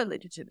moral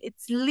legitimate.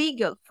 It's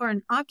legal for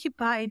an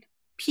occupied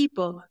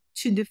people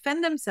to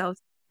defend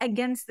themselves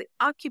against the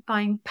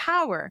occupying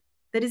power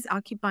that is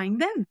occupying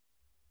them.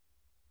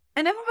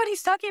 And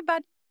everybody's talking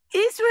about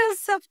Israel's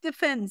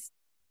self-defense.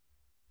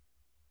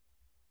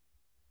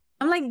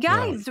 I'm like,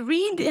 guys,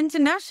 read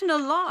international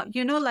law,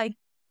 you know, like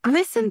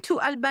listen to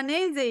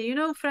Albanese, you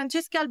know,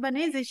 Francesca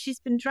Albanese, she's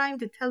been trying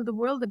to tell the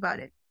world about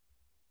it.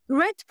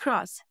 Red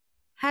Cross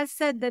has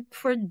said that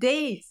for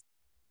days,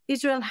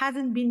 Israel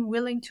hasn't been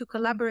willing to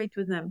collaborate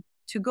with them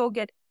to go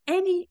get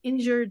any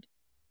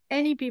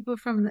people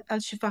from the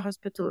Al-Shifa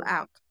hospital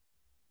out.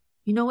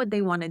 You know what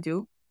they want to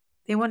do?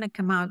 They want to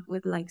come out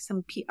with like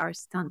some PR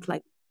stunt,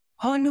 like,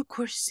 oh, look,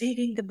 we're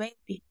saving the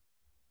baby.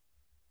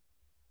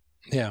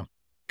 Yeah.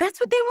 That's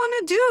what they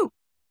want to do.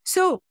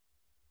 So,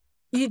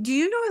 do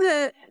you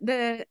know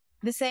the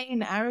saying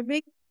in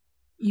Arabic?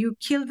 You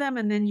kill them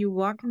and then you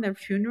walk in their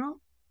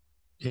funeral.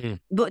 You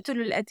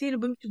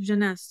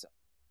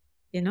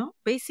know,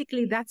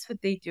 basically that's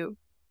what they do.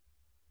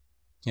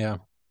 Yeah.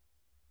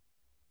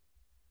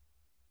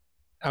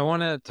 I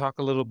want to talk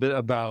a little bit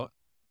about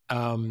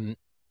the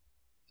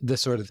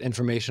sort of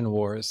information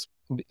wars.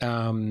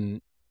 I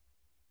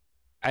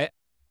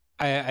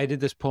did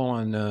this poll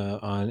on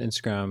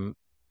Instagram,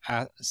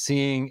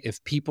 seeing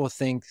if people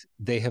think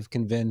they have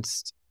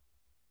convinced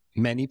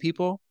many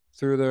people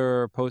through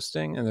their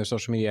posting and their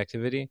social media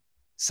activity.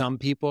 Some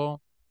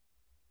people,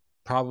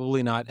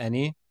 probably not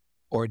any,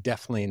 or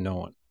definitely no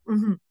one.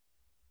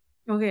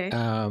 Mm-hmm. Okay.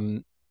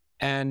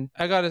 And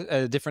I got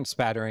a different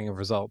spattering of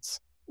results.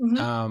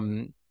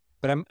 Mm-hmm.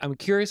 But I'm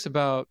curious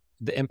about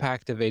the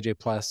impact of AJ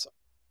Plus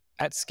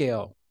at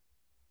scale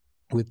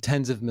with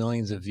tens of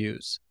millions of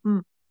views.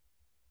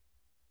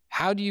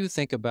 How do you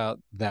think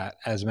about that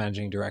as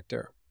managing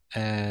director?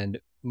 And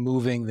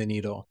moving the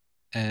needle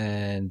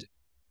and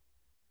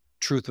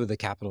truth with a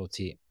capital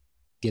T,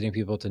 getting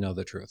people to know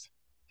the truth.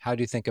 How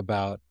do you think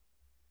about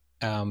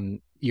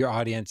your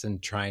audience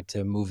and trying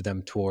to move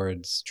them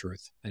towards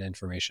truth and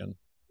information?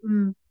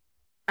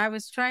 I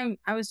was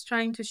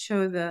trying to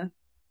show the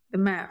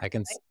map. I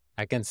can see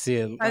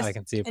it. I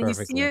can see it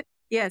perfectly. Can you see it?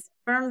 Yes,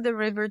 from the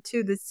river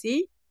to the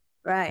sea.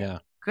 Right. Yeah.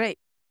 Great.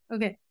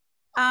 Okay.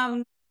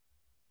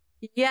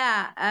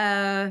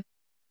 Yeah.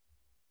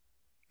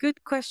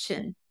 Good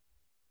question.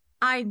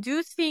 I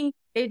do think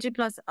AG+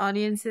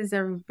 audiences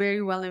are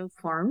very well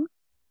informed.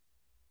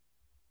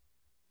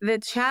 The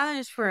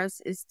challenge for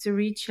us is to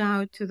reach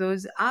out to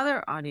those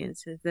other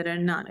audiences that are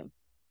not.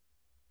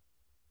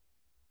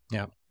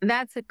 Yeah.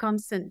 That's a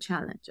constant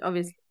challenge,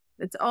 obviously.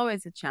 It's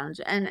always a challenge.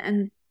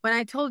 And when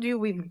I told you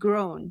we've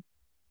grown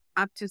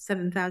up to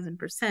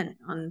 7,000%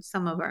 on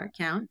some of our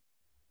accounts,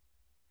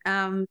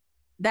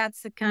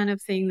 that's the kind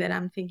of thing that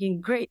I'm thinking,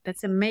 great,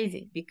 that's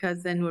amazing,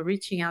 because then we're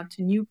reaching out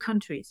to new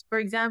countries. For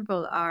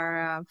example,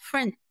 our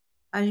French,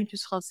 AG+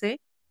 Français,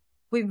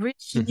 we've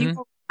reached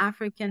new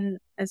African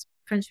as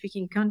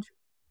French-speaking countries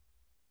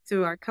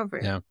through our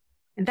coverage. Yeah.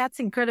 And that's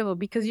incredible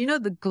because, you know,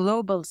 the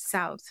global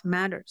South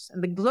matters.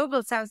 And the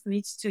global South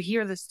needs to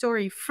hear the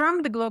story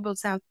from the global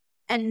South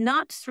and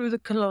not through the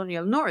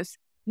colonial North,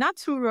 not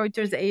through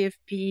Reuters,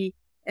 AFP,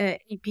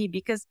 EP,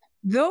 because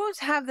those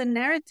have the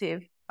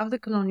narrative of the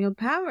colonial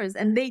powers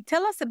and they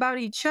tell us about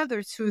each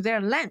other through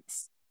their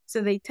lens.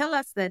 So they tell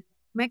us that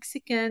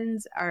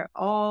Mexicans are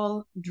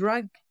all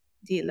drug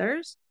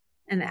dealers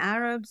and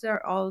Arabs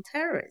are all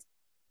terrorists,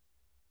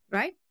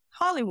 right?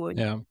 Hollywood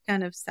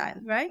kind of style,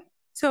 right?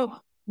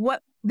 So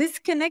what this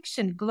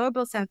connection,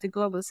 global South to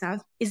global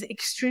South, is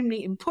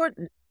extremely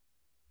important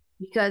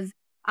because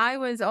I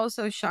was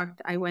also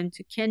shocked. I went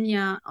to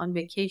Kenya on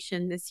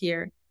vacation this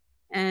year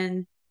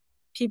and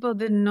people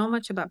didn't know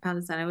much about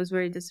Palestine. I was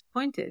very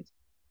disappointed.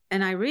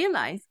 And I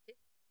realized it's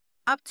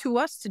up to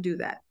us to do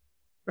that,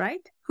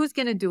 right? Who's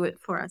going to do it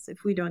for us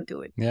if we don't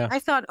do it? Yeah. I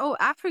thought, oh,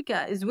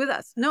 Africa is with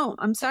us. No,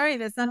 I'm sorry,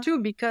 that's not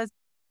true because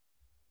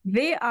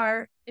they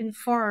are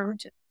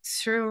informed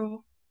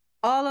through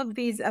all of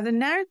these other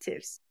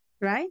narratives,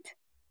 right?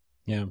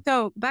 Yeah.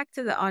 So back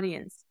to the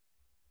audience.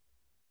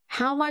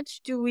 How much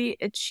do we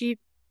achieve?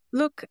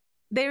 Look,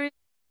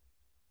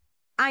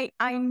 I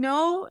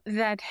know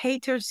that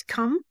haters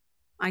come.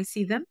 I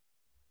see them.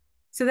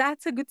 So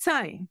that's a good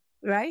sign,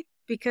 right?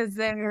 Because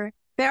they're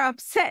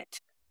upset.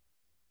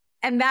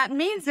 And that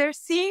means they're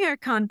seeing our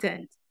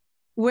content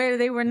where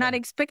they were not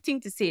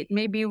expecting to see it,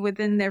 maybe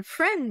within their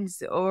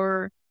friends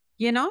or,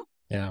 you know?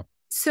 Yeah.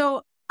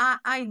 So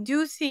I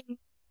do think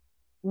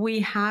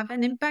we have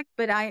an impact,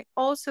 but I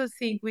also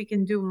think we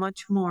can do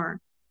much more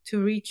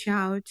to reach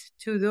out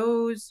to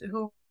those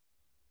who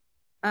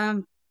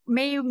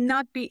may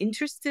not be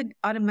interested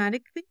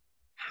automatically.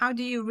 How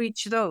do you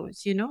reach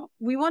those? You know,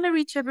 we want to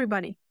reach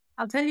everybody.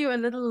 I'll tell you a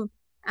little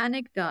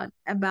anecdote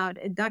about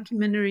a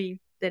documentary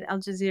that Al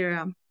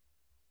Jazeera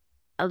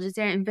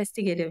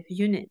Investigative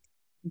Unit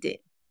did.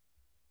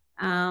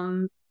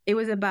 It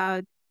was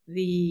about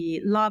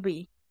the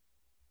lobby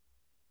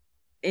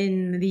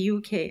in the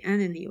UK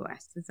and in the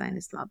US, the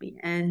Zionist lobby.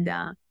 And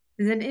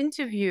there's an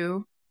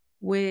interview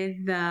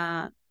with,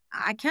 I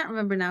can't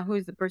remember now who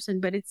is the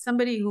person, but it's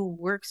somebody who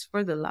works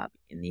for the lobby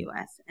in the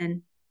US.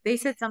 And they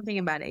said something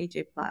about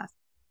AG+.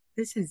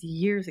 This is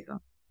years ago.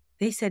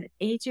 They said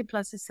AG+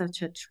 is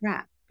such a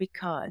trap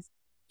because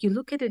you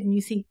look at it and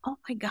you think, oh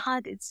my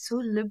God, it's so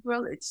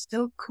liberal. It's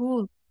so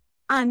cool.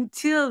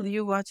 Until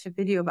you watch a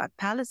video about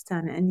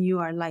Palestine and you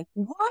are like,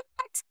 what?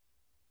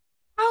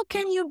 How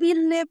can you be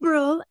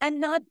liberal and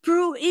not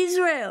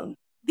pro-Israel?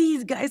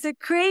 These guys are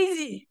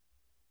crazy.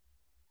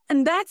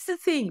 And that's the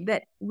thing,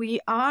 that we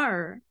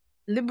are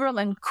liberal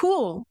and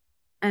cool.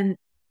 And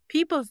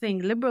people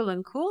think liberal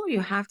and cool, you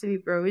have to be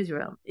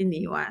pro-Israel in the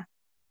US.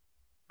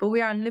 But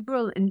we are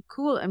liberal and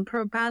cool and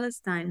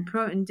pro-Palestine,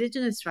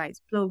 pro-indigenous rights,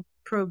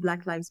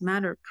 pro-Black Lives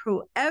Matter,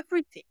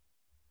 pro-everything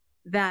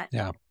that,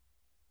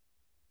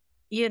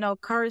 you know,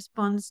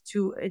 corresponds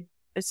to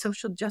a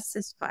social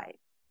justice fight.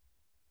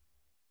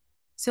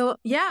 So,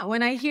 yeah,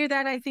 when I hear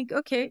that, I think,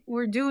 okay,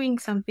 we're doing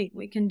something.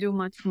 We can do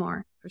much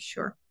more, for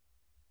sure.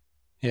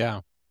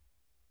 Yeah.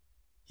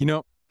 You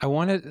know,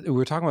 we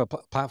were talking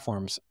about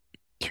platforms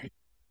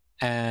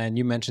and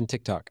you mentioned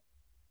TikTok.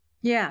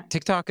 Yeah.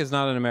 TikTok is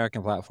not an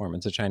American platform.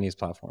 It's a Chinese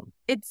platform.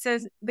 It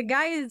says the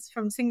guy is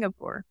from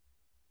Singapore.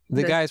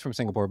 The guy is from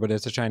Singapore, but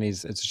it's a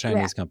Chinese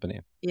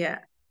company. Yeah.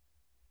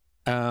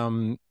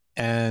 And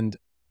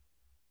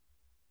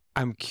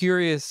I'm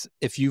curious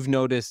if you've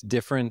noticed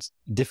different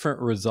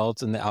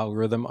results in the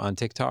algorithm on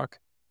TikTok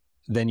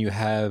than you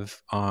have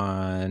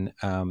on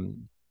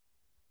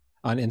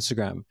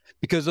Instagram,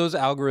 because those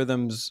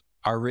algorithms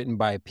are written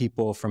by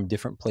people from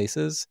different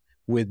places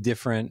with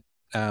different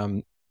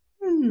parameters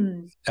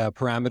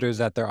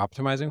that they're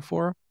optimizing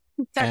for.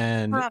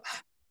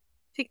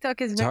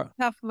 TikTok is very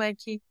tough,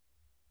 Mikey.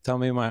 Tell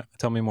me more.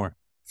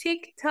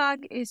 TikTok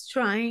is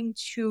trying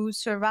to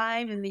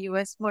survive in the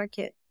US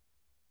market.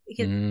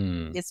 Because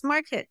this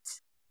market,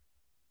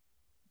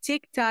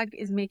 TikTok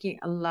is making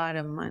a lot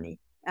of money,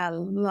 a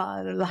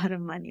lot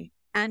of money,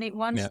 and it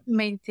wants Yeah. to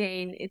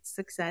maintain its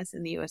success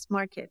in the US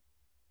market.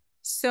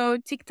 So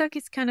TikTok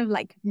is kind of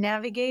like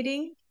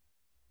navigating.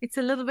 It's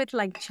a little bit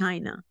like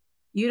China.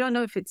 You don't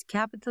know if it's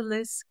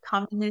capitalist,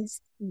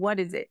 communist, what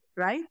is it,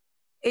 right?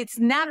 It's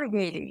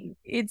navigating.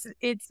 It's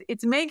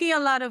making a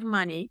lot of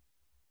money,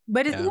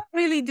 but it's Yeah. not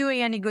really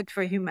doing any good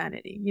for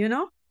humanity, you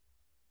know?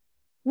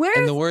 Where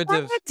In is the words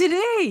China of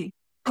today?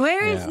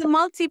 Where is yeah, the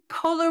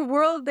multipolar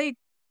world they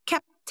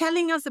kept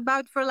telling us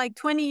about for like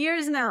 20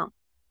 years now?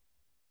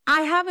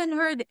 I haven't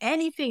heard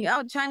anything.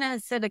 Oh, China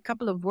has said a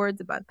couple of words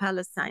about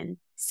Palestine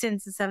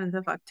since the 7th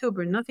of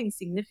October. Nothing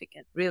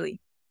significant, really.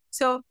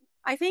 So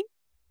I think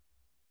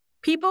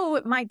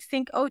people might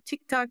think, oh,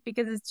 TikTok,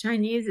 because it's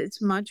Chinese,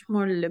 it's much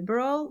more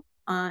liberal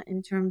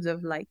in terms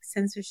of like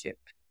censorship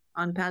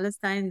on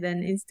Palestine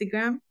than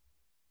Instagram.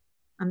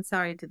 I'm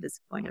sorry to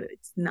disappoint you.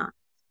 It's not.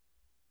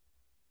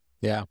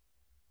 yeah.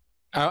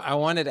 I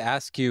wanted to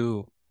ask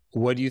you,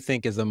 what do you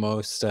think is the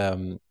most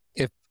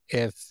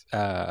if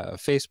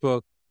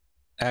Facebook,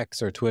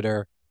 X, or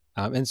Twitter,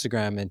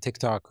 Instagram, and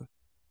TikTok,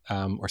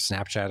 or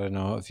Snapchat? I don't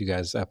know if you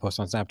guys post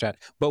on Snapchat,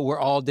 but we're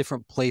all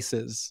different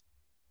places.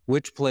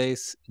 Which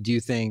place do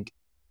you think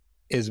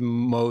is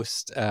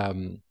most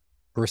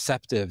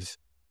receptive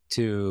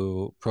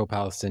to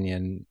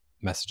pro-Palestinian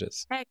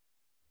messages? X.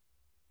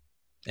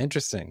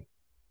 Interesting.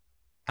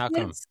 How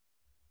come? Yes.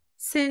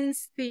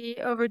 Since the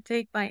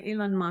overtake by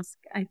Elon Musk,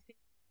 I think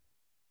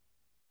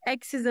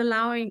X is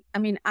allowing, I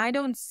mean, I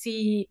don't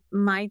see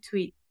my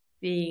tweet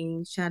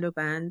being shadow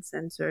banned,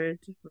 censored,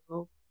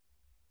 removed.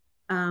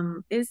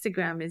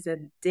 Instagram is a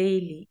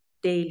daily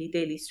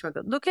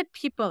struggle. Look at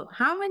people.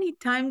 How many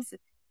times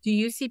do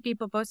you see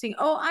people posting,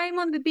 oh, I'm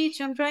on the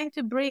beach, I'm trying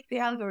to break the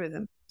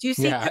algorithm? Do you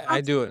see that?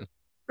 I do it.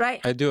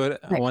 Right. I do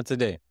it Like, once a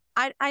day.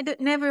 I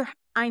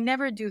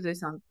never do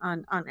this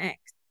on X,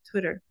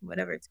 Twitter,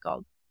 whatever it's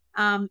called.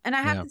 And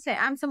I have to say,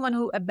 I'm someone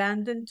who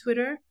abandoned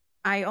Twitter.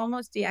 I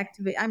almost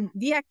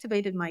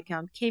deactivated my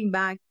account, came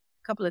back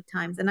a couple of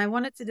times, and I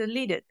wanted to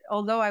delete it.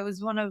 Although I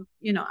was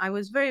I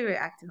was very, very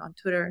active on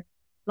Twitter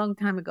a long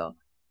time ago.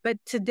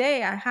 But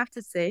today I have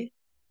to say,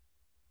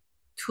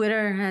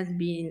 Twitter has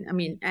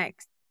been,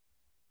 X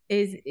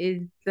is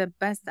the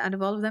best out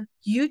of all of them.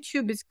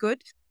 YouTube is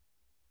good,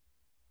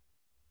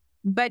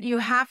 but you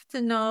have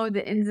to know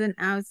the ins and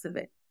outs of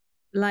it.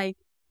 Like,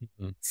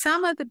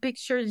 some of the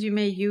pictures you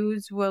may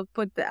use will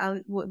put the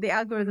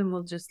algorithm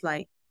will just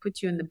like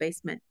put you in the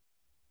basement,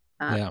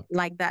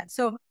 like that.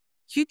 So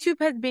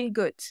YouTube has been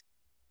good,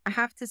 I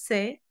have to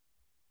say.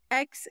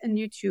 X and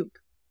YouTube,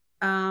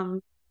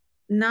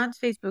 not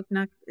Facebook,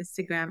 not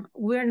Instagram.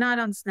 We're not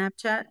on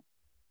Snapchat,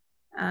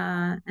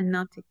 and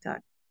not TikTok.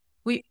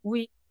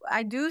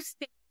 I do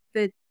think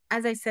that,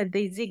 as I said,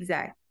 they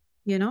zigzag.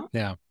 You know,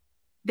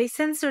 they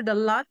censored a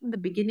lot in the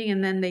beginning,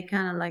 and then they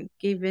kind of like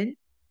gave in,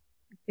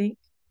 I think.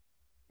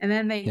 And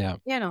then they,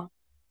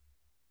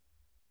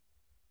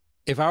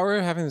 If I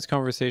were having this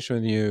conversation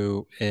with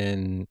you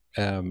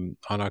on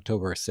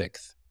October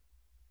 6th,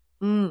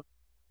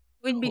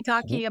 we'd be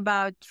talking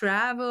about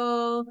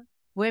travel,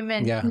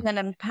 women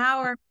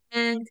empowerment,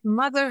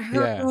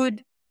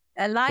 motherhood,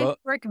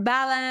 life-work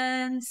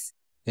balance,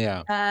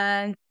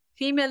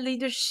 female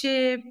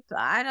leadership.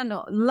 I don't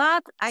know, a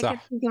lot. I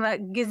can think about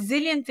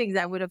gazillion things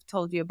I would have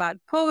told you about: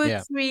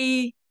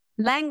 poetry,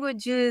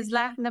 languages,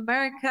 Latin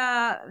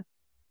America.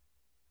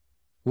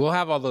 We'll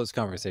have all those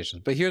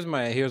conversations. But here's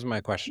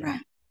my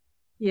question.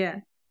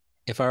 Yeah.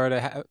 If I were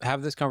to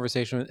have this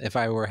conversation, if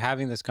I were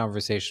having this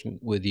conversation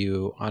with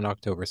you on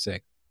October 6th,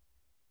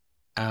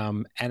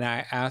 and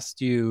I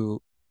asked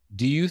you,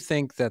 do you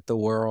think that the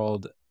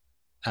world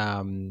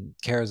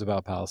cares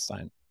about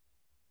Palestine?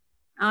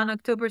 On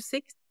October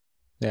 6th?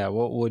 Yeah,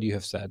 what would you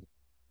have said?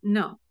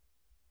 No.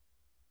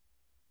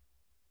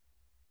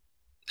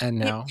 And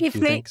now, if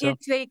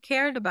they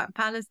cared about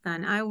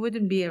Palestine, I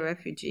wouldn't be a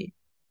refugee.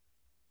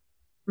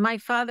 My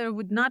father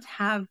would not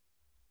have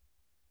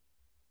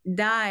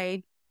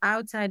died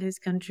outside his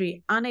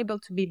country, unable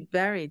to be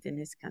buried in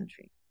his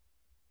country.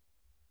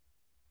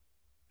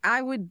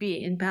 I would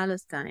be in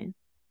Palestine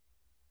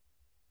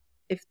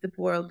if the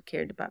world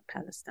cared about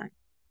Palestine.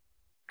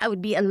 I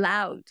would be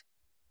allowed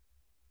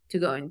to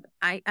go in.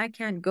 I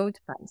can't go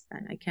to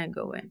Palestine. I can't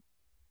go in.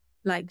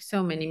 Like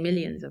so many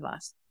millions of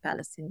us,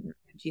 Palestinian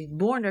refugees,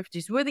 born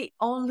refugees. We're the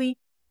only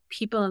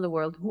people in the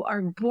world who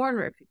are born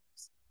refugees.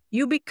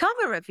 You become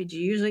a refugee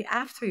usually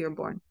after you're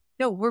born.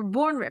 No, we're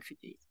born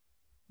refugees,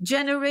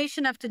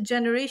 generation after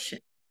generation.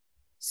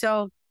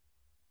 So,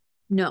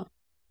 no,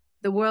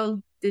 the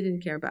world didn't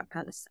care about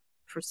Palestine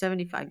for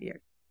 75 years.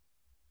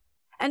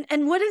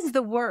 And what is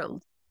the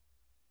world?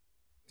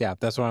 Yeah,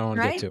 that's what I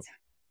want to get to.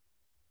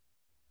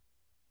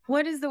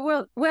 What is the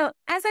world? Well,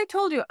 as I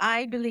told you,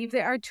 I believe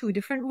there are two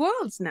different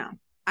worlds now.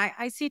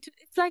 I see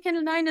it's like in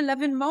a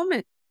 9/11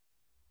 moment.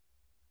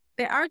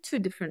 There are two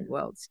different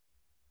worlds.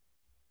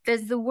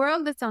 There's the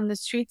world that's on the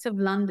streets of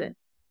London.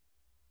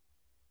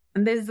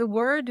 And there's the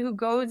world who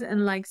goes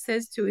and like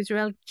says to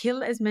Israel,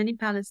 kill as many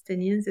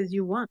Palestinians as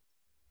you want.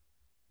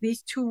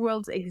 these two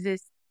worlds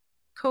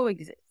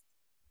coexist.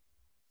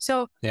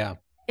 So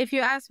if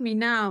you ask me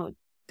now,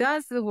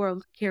 does the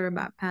world care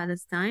about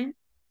Palestine?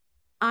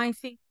 I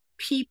think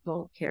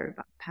people care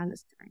about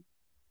Palestine.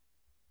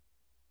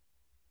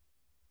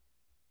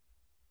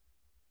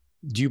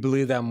 Do you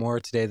believe that more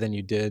today than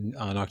you did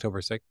on October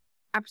 6th?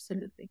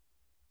 Absolutely.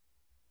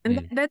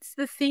 And that's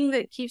the thing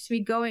that keeps me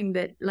going,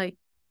 that like,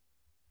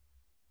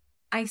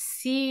 I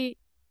see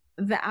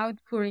the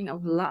outpouring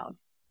of love,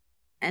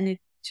 and it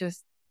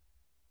just,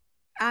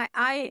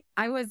 I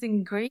was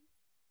in Greece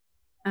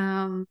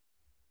after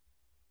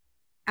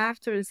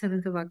the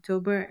 7th of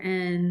October,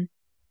 and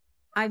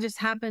I just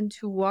happened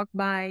to walk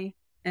by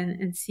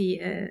and see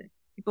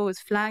people with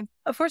flags.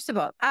 First of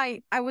all,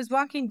 I was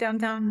walking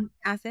downtown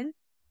Athens,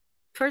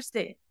 first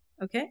day,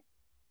 okay?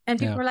 And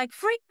people were like,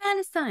 free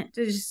Palestine.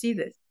 Did you see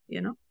this,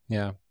 you know?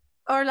 Yeah.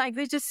 Or like,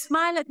 they just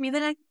smile at me.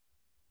 They're like,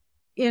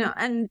 you know,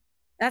 and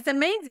that's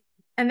amazing.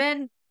 And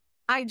then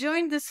I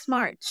joined this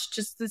march,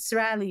 just this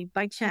rally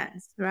by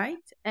chance, right?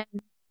 And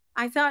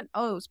I thought,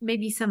 oh,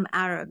 maybe some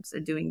Arabs are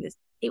doing this.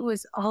 It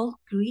was all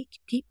Greek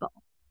people.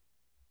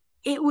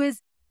 It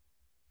was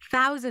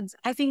thousands,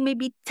 I think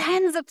maybe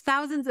tens of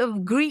thousands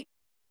of Greek.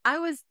 I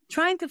was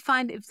trying to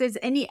find if there's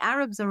any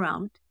Arabs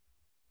around.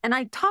 And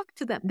I talked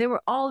to them. They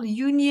were all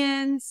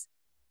unions,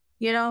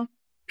 you know,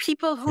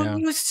 people who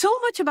knew so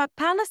much about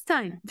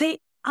Palestine.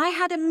 I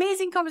had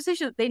amazing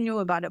conversations. They knew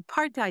about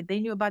apartheid. They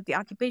knew about the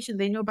occupation.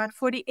 They knew about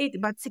 48,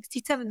 about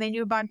 67. They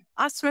knew about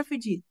us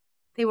refugees.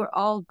 They were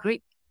all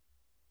Greek.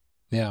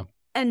 Yeah.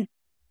 And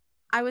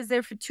I was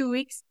there for 2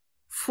 weeks,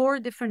 4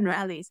 different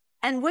rallies.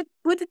 And what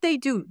did they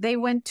do? They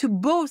went to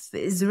both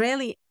the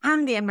Israeli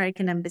and the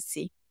American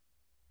embassy.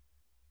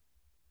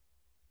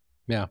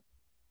 Yeah.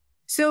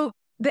 So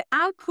the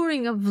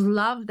outpouring of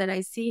love that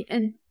I see,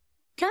 and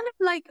kind of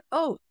like,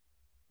 oh,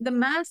 the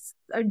masks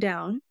are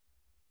down.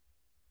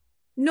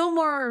 No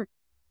more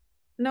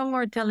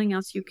telling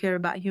us you care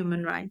about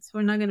human rights.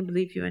 We're not going to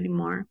believe you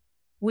anymore.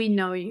 We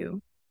know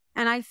you.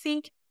 And I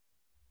think,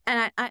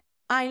 and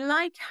I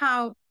like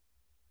how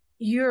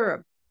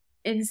Europe,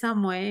 in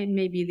some way,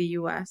 maybe the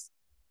US,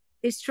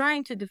 is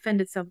trying to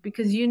defend itself,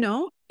 because, you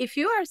know, if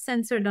you are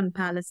censored on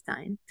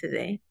Palestine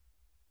today,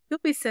 you'll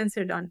be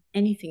censored on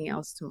anything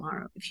else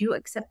tomorrow. If you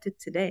accept it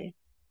today,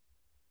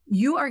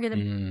 you are going to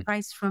pay the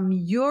price from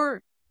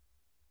your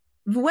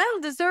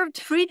well-deserved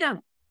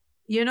freedom,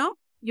 you know,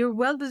 your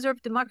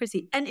well-deserved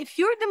democracy. And if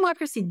your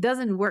democracy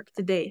doesn't work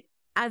today,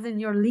 as in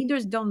your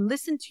leaders don't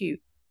listen to you,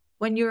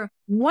 when you're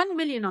 1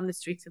 million on the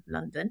streets of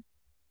London,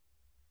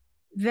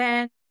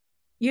 then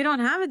you don't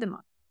have a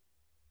democracy.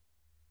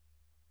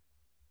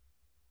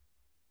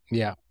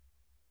 Yeah.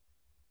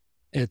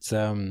 It's,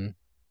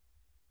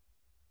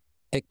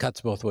 it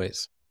cuts both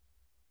ways.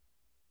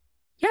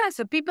 Yeah,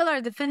 so people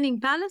are defending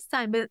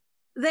Palestine, but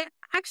they're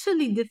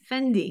actually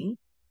defending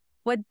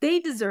what they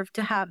deserve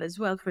to have as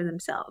well for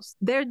themselves.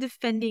 They're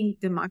defending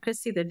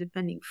democracy, they're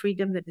defending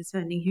freedom, they're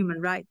defending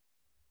human rights.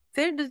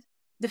 They're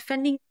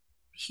defending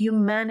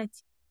humanity.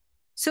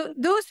 So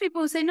those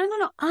people who say, no,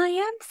 I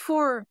am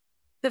for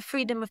the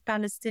freedom of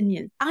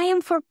Palestinians. I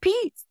am for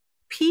peace.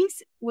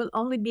 Peace will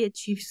only be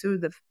achieved through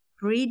the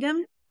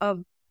freedom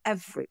of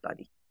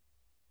everybody.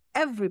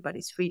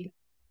 Everybody's freedom.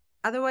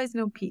 Otherwise,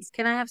 no peace.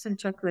 Can I have some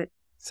chocolate?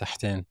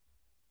 Sahtin.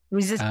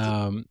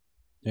 Resistance.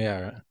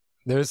 Yeah.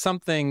 There's some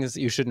things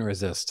you shouldn't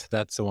resist.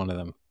 That's one of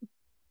them.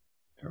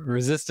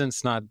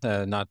 Resistance,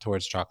 not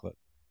towards chocolate.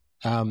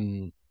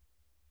 Do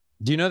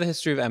you know the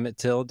history of Emmett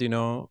Till? Do you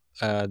know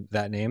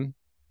that name?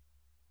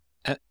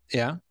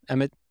 Yeah.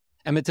 Emmett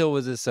Till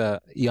was this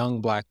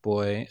young black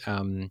boy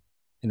in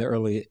the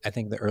early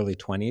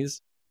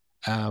 20s.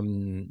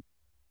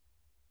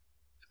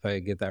 If I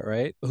get that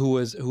right, who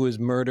was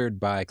murdered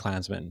by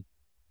Klansmen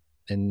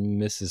in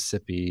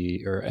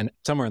Mississippi or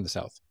somewhere in the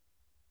South.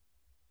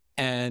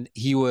 And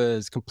he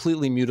was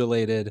completely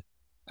mutilated,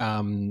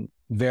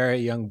 very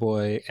young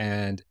boy,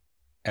 and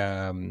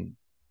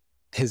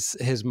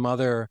his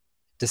mother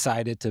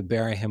decided to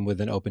bury him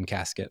with an open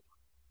casket.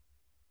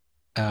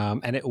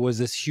 And it was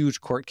this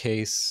huge court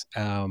case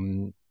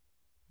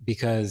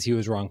because he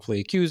was wrongfully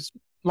accused.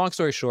 Long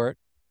story short,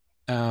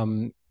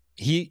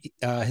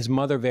 his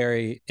mother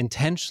very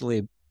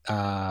intentionally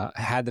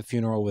had the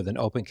funeral with an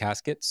open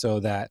casket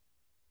so that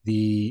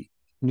the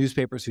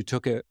newspapers who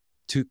took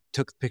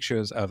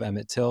pictures of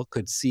Emmett Till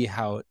could see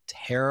how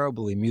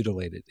terribly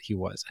mutilated he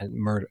was and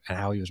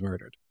how he was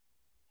murdered.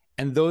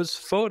 And those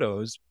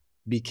photos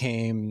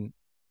became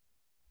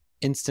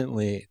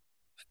instantly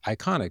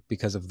iconic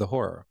because of the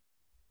horror.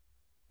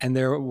 And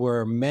there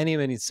were many,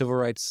 many civil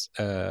rights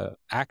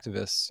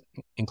activists,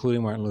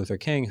 including Martin Luther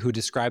King, who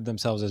described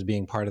themselves as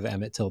being part of the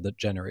Emmett Till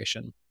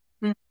generation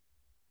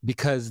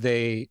because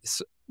they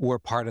were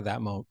part of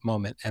that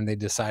moment, and they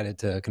decided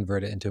to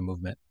convert it into a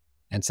movement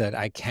and said,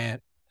 I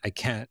can't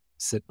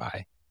sit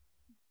by.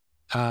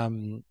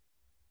 From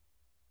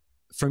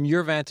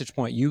your vantage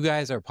point, you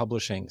guys are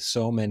publishing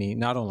so many,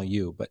 not only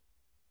you, but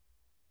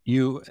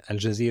you, Al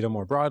Jazeera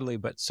more broadly,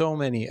 but so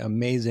many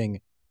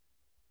amazing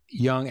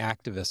young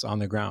activists on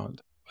the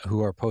ground.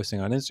 who are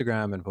posting on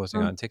Instagram and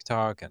posting on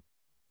TikTok and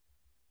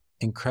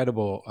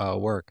incredible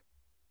work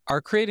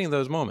are creating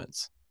those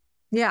moments.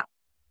 Yeah.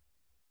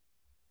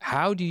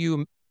 How do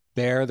you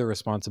bear the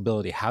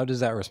responsibility? How does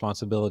that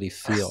responsibility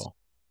feel?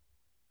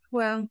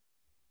 Well,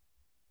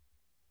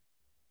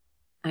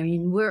 I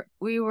mean,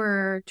 we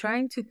were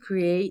trying to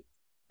create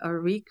or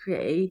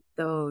recreate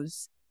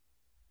those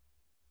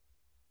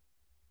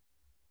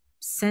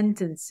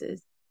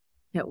sentences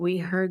that we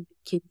heard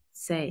kids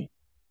say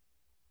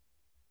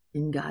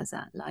in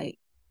Gaza, like,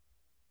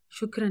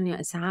 shukran ya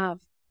is'af,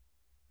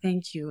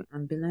 thank you,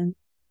 ambulance,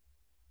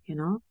 you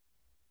know?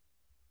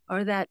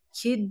 Or that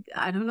kid,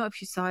 I don't know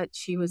if you saw it,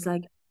 she was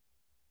like,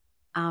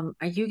 are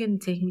you going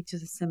to take me to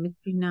the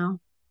cemetery now?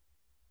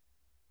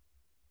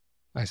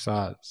 I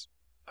saw it. It's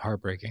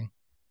heartbreaking.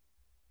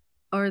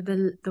 Or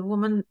the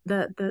woman,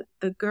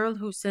 the girl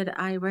who said,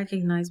 I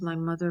recognize my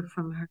mother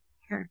from her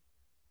hair.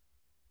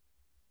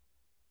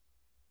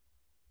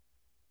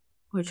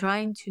 We're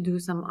trying to do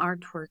some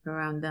artwork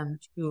around them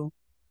to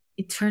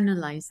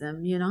eternalize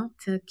them, you know,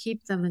 to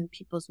keep them in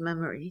people's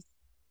memories.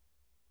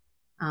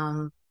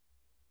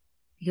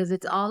 Because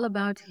it's all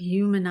about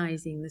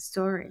humanizing the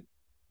story.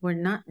 We're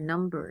not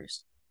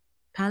numbers.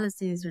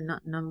 Palestinians are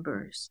not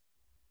numbers.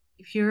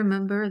 If you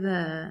remember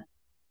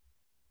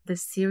the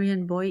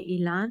Syrian boy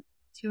Ilan,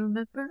 do you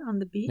remember on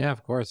the beach? Yeah,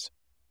 of course.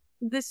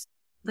 This,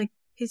 like,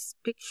 his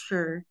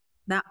picture,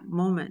 that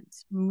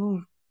moment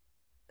moved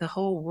the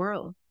whole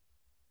world.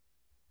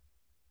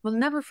 We'll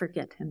never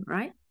forget him,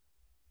 right?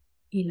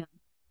 Ilan.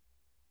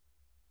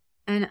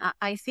 And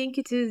I think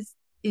it is,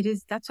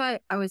 that's why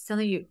I was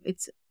telling you,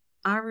 it's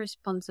our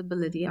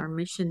responsibility, our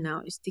mission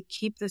now is to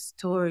keep the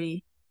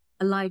story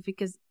alive,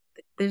 because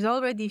there's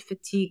already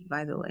fatigue,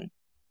 by the way.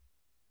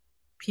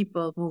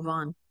 People move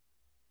on.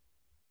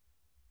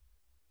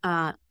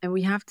 And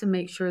we have to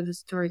make sure the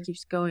story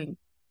keeps going.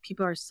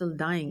 People are still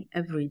dying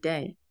every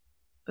day.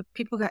 But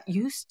people got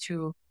used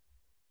to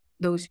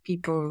those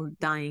people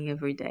dying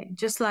every day.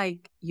 Just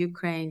like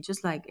Ukraine,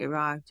 just like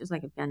Iraq, just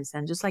like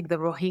Afghanistan, just like the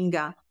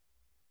Rohingya,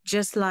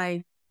 just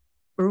like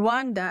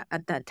Rwanda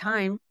at that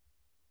time,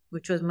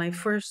 which was my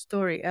first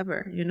story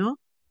ever, you know?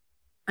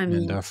 I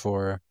mean,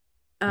 Darfur.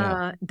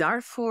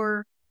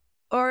 Darfur,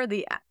 or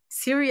the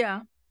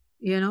Syria,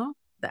 you know?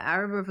 The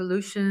Arab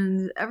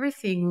revolutions,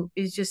 everything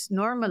is just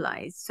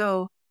normalized.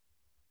 So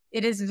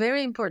it is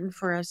very important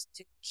for us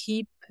to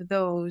keep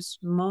those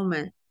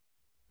moments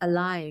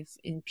alive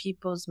in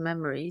people's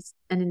memories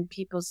and in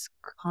people's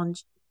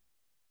conscience.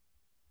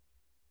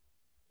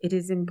 It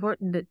is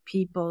important that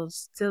people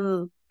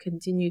still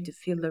continue to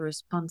feel the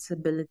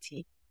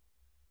responsibility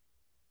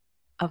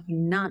of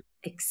not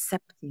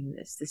accepting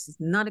this. This is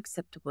not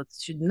acceptable. It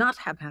should not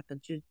have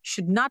happened. It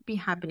should not be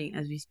happening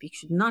as we speak.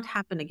 Should not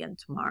happen again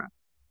tomorrow.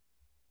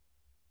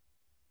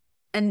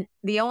 And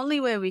the only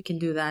way we can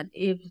do that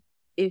if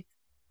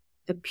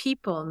the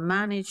people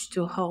manage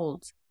to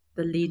hold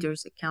the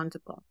leaders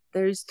accountable.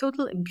 There is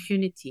total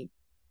impunity.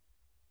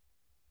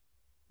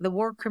 The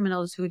war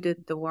criminals who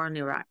did the war in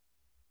Iraq,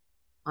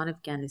 on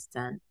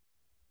Afghanistan,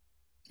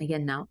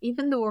 again now,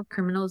 even the war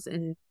criminals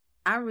in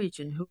our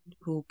region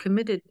who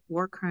committed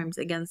war crimes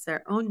against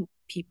their own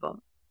people,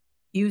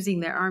 using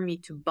their army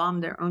to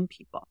bomb their own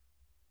people.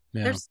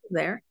 Yeah. They're still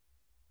there.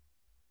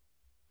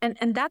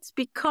 And that's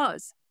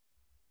because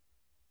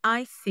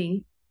I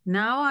think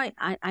now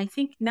I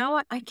think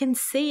now I can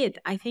say it.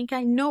 I think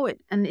I know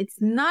it. And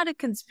it's not a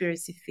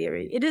conspiracy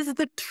theory. It is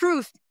the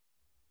truth.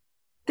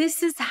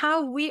 This is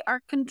how we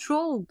are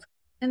controlled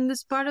in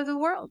this part of the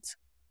world.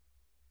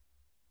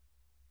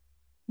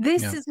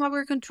 This is how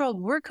we're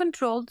controlled. We're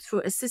controlled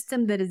through a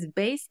system that is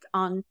based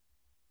on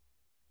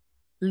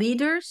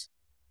leaders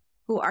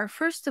who are,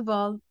 first of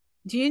all,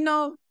 do you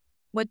know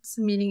what's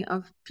the meaning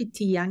of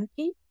piti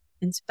Yankee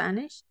in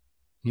Spanish?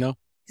 No.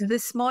 It's the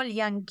small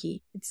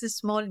Yankee. It's a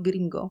small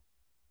gringo.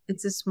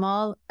 It's a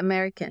small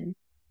American.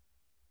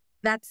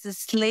 That's the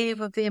slave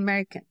of the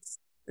Americans,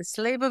 the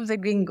slave of the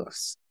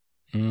gringos.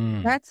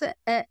 That's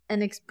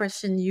an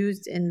expression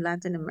used in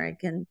Latin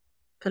American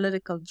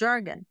political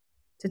jargon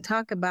to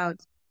talk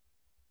about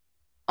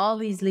all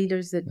these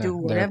leaders that do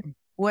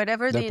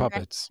whatever the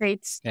United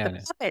States,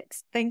 the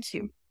puppets. Thank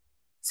you.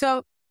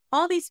 So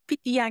all these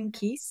piti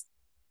Yankees,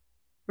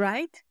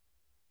 right,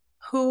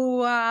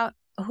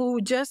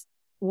 who just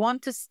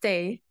want to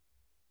stay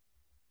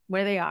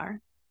where they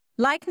are,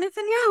 like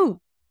Netanyahu.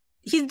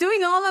 He's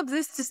doing all of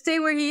this to stay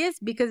where he is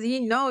because he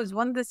knows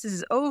when this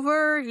is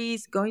over,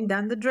 he's going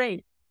down the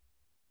drain.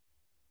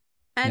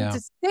 And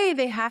to stay,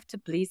 they have to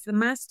please the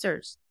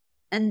masters.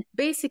 And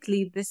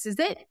basically, this is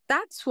it.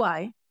 That's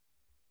why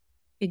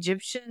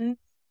Egyptians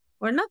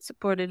were not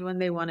supported when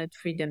they wanted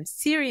freedom.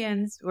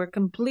 Syrians were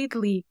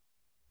completely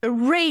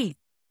erased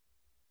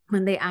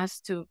when they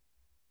asked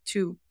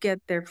to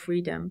get their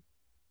freedom,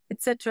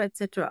 etc.,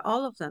 etc.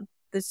 All of them.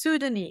 The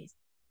Sudanese.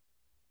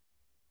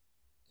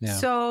 Yeah.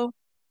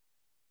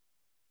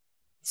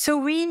 So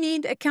we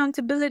need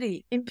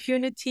accountability.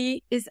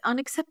 Impunity is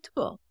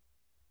unacceptable.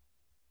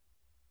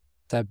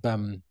 Let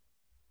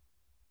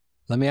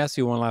me ask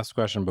you one last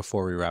question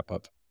before we wrap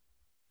up.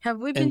 Have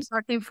we been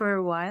talking for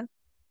a while?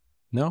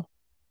 No,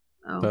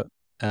 Oh, but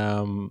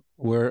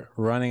we're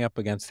running up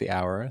against the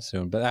hour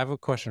soon. But I have a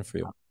question for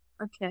you.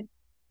 okay.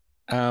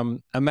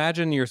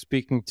 Imagine you're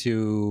speaking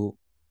to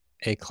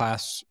a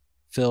class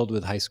filled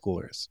with high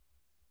schoolers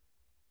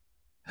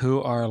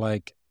who are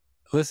like,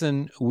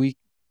 listen, we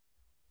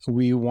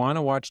want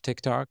to watch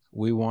TikTok,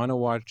 we want to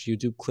watch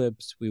YouTube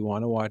clips, we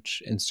want to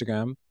watch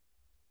Instagram,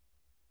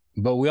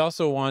 but we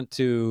also want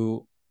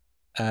to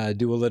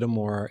do a little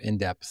more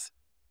in-depth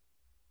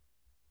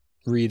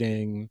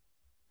reading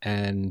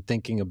and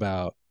thinking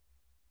about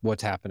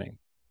what's happening.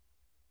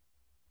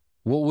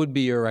 What would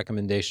be your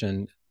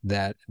recommendation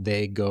that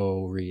they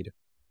go read?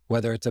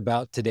 Whether it's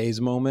about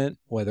today's moment,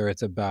 whether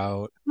it's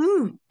about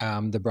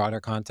the broader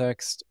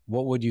context,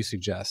 what would you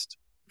suggest?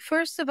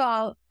 First of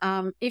all,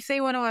 if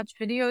they want to watch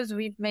videos,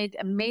 we've made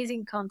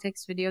amazing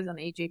context videos on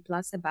AJ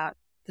Plus about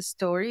the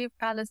story of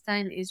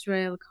Palestine,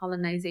 Israel,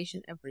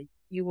 colonization.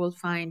 You will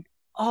find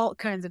all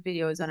kinds of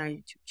videos on our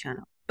YouTube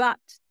channel. But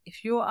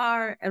if you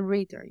are a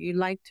reader, you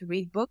like to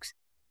read books,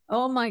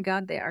 oh my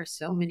God, there are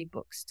so many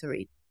books to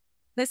read.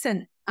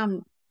 Listen,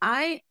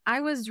 I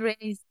was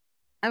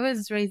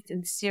raised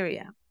in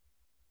Syria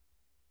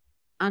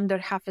under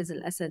Hafiz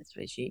al-Assad's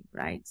regime,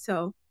 right?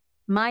 So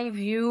my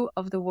view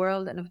of the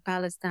world and of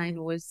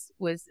Palestine was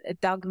a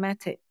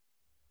dogmatic,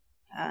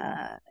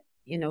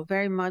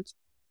 very much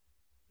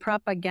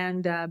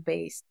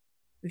propaganda-based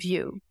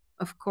view,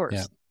 of course.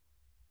 Yeah.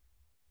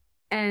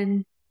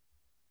 And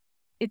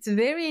it's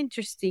very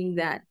interesting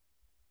that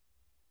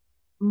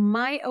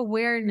my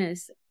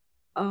awareness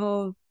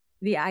of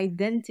the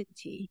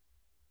identity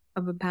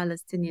of a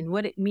Palestinian,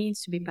 what it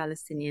means to be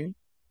Palestinian,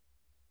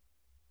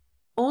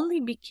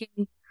 only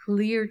became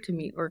clear to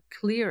me, or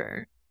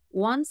clearer,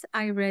 once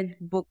I read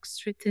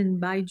books written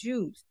by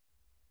Jews.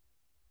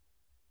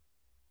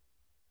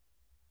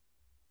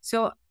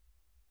 So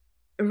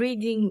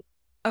reading,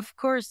 of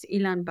course,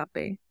 Ilan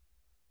Pape,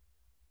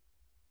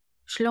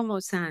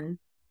 Shlomo San,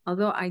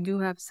 although I do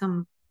have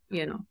some,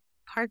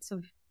 parts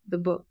of the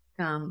book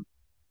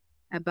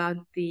about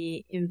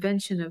the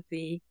invention of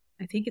I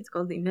think it's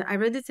called I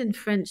read it in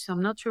French, so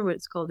I'm not sure what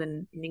it's called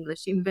in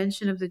English. The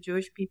invention of the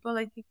Jewish people,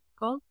 I think it's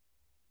called.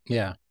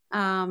 Yeah.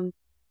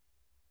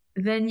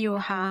 Then you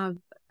have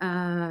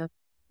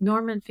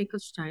Norman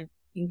Finkelstein,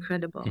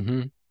 incredible.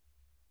 Mm-hmm.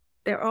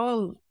 They're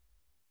all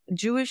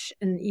Jewish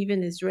and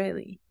even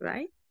Israeli,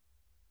 right?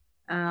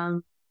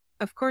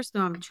 Of course,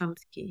 Noam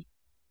Chomsky.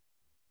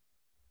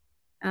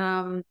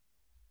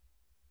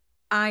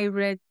 I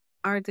read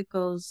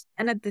articles,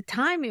 and at the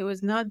time it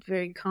was not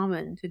very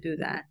common to do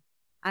that.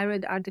 I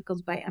read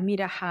articles by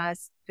Amira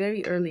Haas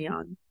very early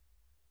on.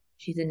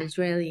 She's an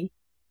Israeli.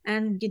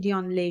 And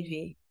Gideon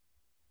Levy,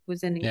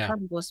 who's an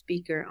incredible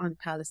speaker on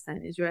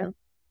Palestine, Israel.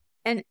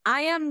 And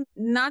I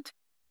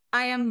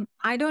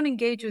don't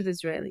engage with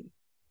Israeli.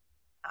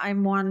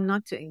 I'm one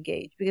not to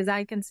engage, because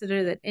I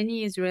consider that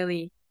any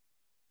Israeli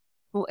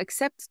who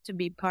accepts to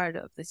be part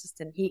of the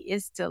system, he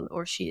is still,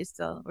 or she is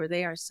still, or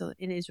they are still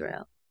in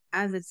Israel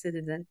as a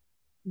citizen.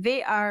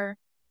 They are,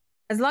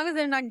 as long as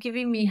they're not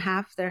giving me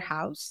half their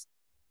house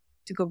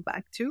to go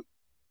back to,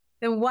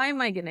 then why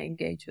am I going to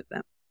engage with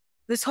them?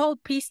 This whole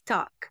peace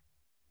talk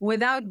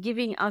without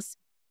giving us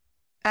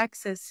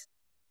access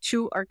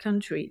to our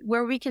country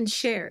where we can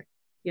share,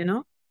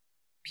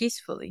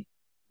 peacefully,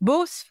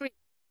 both free,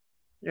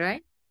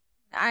 right?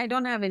 I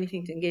don't have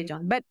anything to engage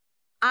on, but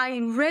I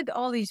read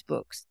all these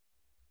books,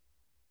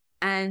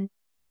 and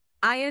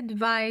I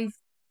advise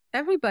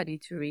everybody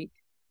to read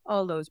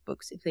all those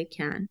books if they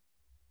can,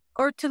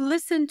 or to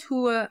listen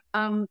to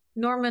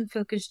Norman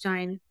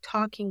Finkelstein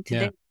talking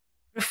today,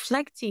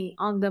 reflecting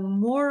on the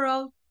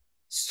moral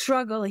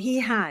struggle he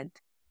had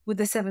with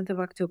the 7th of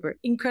October.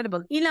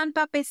 Incredible. Ilan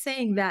Pape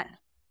saying that,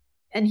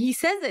 and he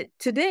says it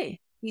today.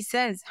 He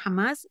says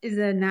Hamas is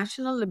a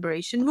national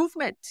liberation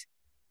movement,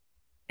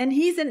 and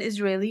he's an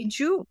Israeli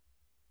Jew.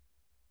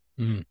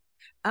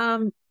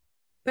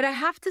 But I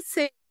have to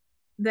say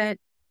that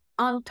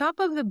on top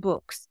of the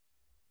books,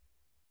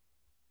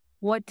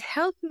 what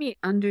helped me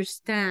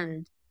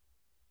understand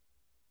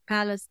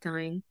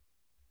Palestine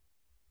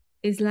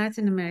is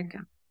Latin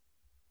America.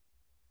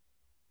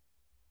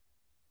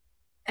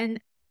 And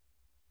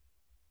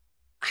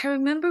I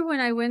remember when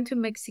I went to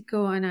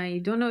Mexico, and I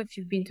don't know if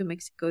you've been to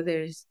Mexico,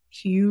 there's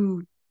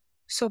huge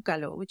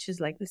Zócalo, which is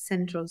like the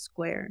central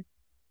square,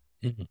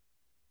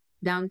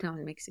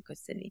 downtown Mexico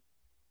City.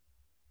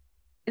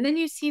 And then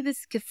you see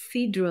this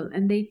cathedral,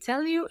 and they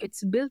tell you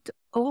it's built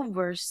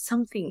over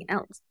something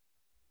else,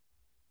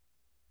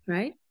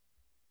 right?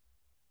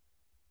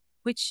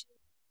 Which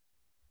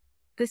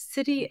the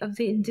city of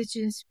the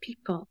indigenous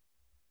people.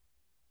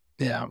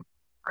 Yeah.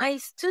 I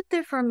stood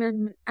there for a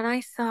minute and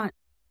I thought,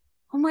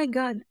 oh my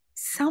God,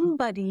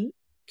 somebody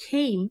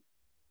came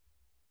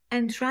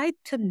and tried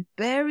to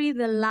bury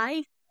the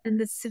life and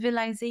the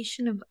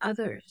civilization of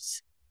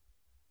others.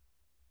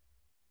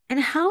 And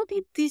how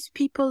did these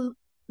people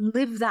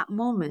live that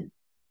moment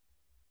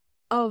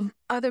of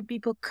other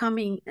people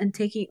coming and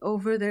taking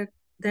over their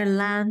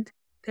land,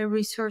 their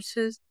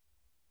resources?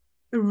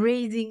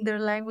 erasing their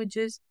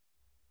languages,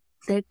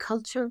 their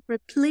culture,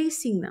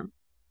 replacing them,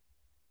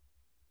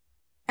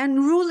 and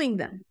ruling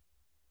them.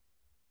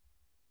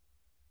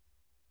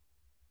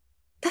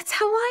 That's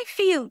how I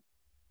feel.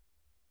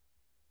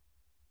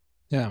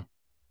 Yeah.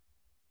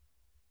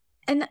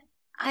 And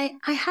I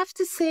have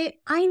to say,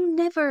 I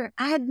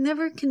had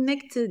never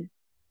connected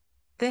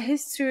the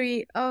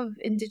history of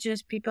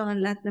indigenous people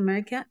in Latin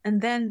America.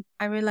 And then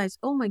I realized,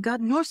 oh my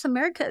God, North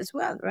America as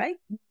well, right?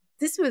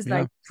 This was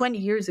like 20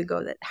 years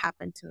ago that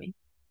happened to me.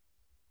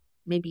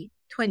 Maybe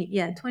 20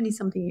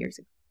 something years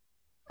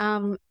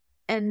ago.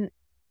 And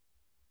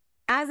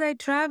as I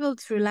traveled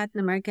through Latin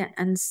America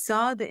and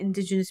saw the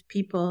indigenous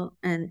people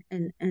and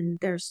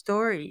their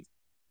stories,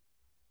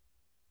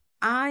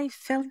 I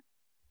felt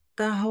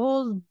the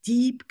whole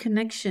deep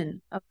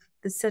connection of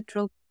the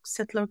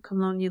settler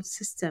colonial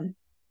system.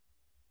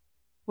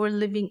 We're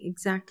living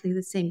exactly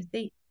the same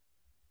thing.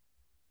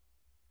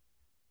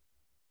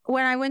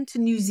 When I went to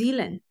New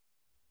Zealand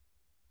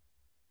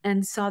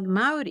and saw the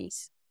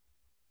Maoris,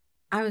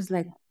 I was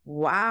like,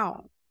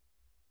 wow.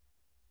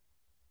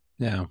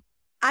 Yeah.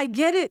 I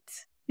get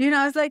it.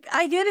 I was like,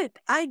 I get it.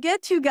 I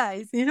get you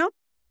guys,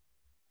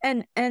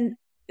 And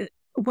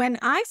when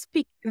I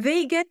speak,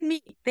 they get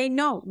me. They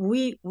know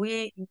we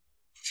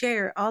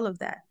share all of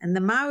that. And the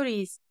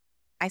Maoris,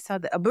 I saw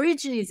the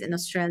Aborigines in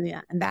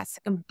Australia, and that's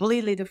a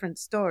completely different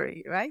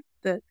story, right?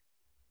 The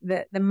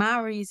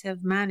Maoris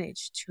have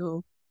managed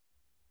to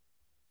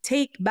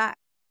take back.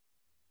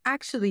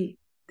 Actually,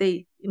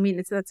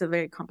 that's a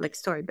very complex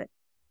story, but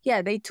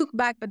yeah, they took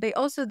back, but they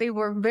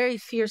were very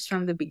fierce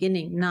from the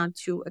beginning not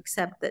to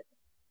accept that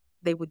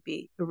they would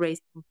be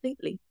erased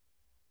completely.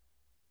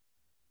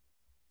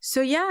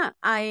 So yeah,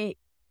 I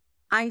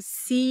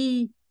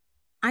see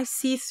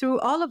through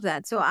all of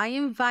that. So I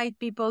invite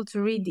people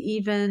to read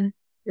even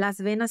Las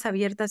Venas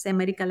Abiertas de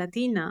América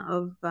Latina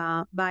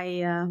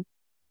by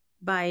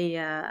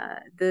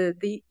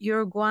the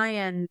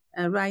Uruguayan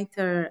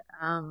writer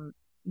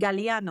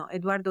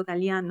Eduardo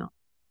Galeano.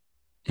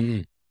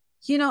 Mm.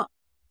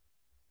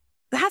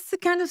 That's the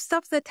kind of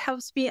stuff that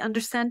helps me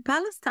understand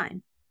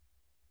Palestine.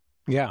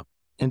 Yeah.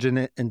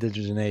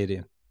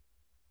 Indigeneity.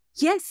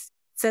 Yes.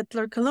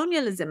 Settler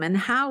colonialism and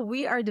how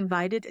we are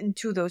divided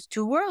into those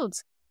two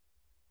worlds.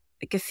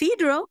 The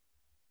cathedral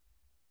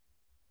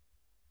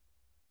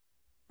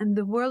and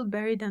the world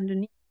buried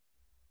underneath.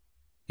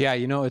 Yeah,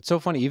 it's so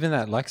funny. Even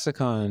that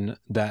lexicon,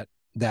 that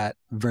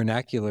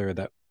vernacular,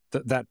 that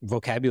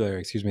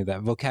vocabulary,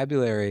 that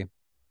vocabulary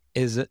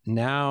is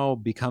now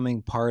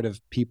becoming part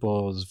of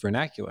people's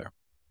vernacular.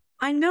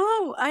 I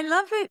know. I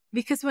love it.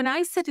 Because when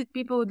I said it,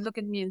 people would look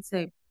at me and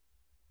say,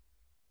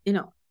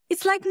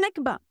 it's like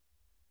Nakba.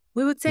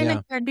 We would say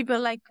Nakba, and people are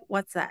like,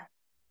 what's that?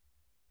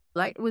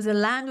 Like, it was a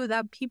land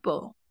without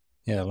people.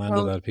 Yeah, land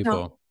without people.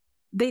 No,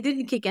 they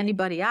didn't kick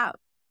anybody out.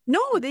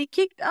 No, they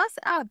kicked us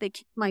out. They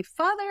kicked my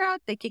father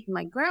out. They kicked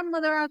my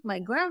grandmother out, my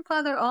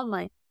grandfather, all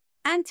my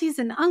aunties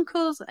and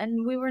uncles,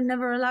 and we were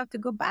never allowed to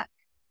go back.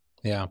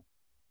 Yeah.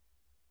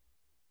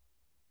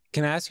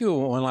 Can I ask you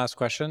one last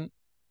question?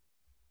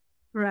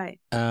 Right.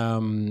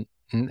 You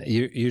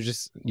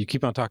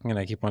keep on talking and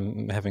I keep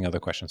on having other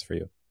questions for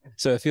you.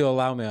 So if you'll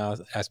allow me, I'll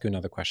ask you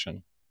another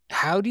question.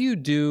 How do you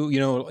do,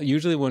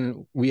 usually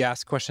when we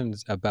ask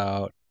questions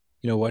about,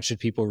 what should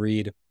people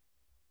read,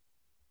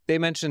 they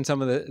mention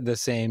some of the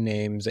same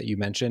names that you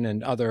mentioned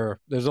and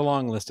there's a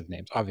long list of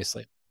names,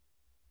 obviously.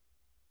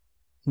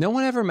 No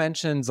one ever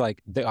mentions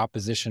like the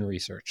opposition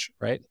research,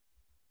 right?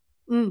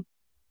 Mm.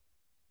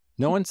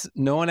 No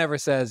one ever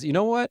says, you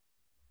know what?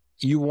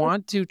 You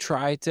want to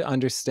try to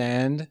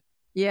understand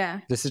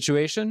the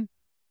situation?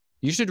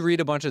 You should read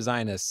a bunch of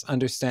Zionists,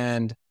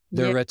 understand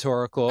their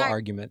rhetorical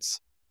arguments.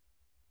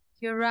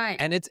 You're right.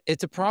 And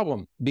it's a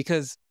problem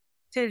because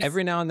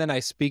every now and then I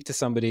speak to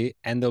somebody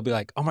and they'll be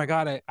like, oh my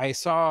God, I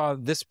saw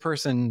this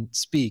person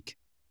speak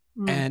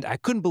and I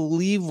couldn't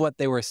believe what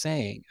they were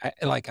saying.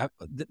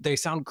 They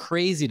sound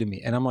crazy to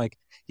me. And I'm like,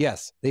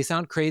 yes, they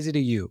sound crazy to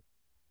you,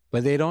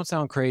 but they don't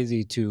sound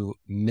crazy to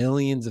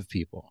millions of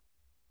people.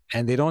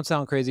 And they don't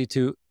sound crazy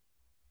to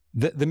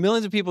the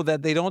millions of people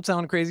that they don't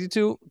sound crazy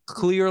to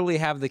clearly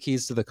have the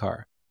keys to the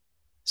car.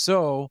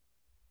 So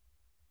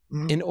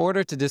in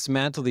order to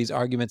dismantle these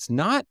arguments,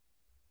 not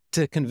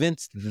to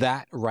convince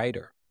that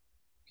writer,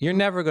 you're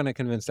never going to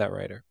convince that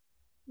writer.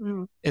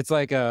 It's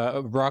like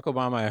Barack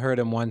Obama, I heard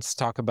him once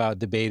talk about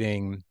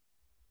debating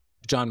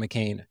John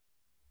McCain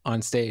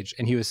on stage.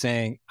 And he was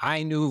saying,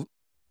 I knew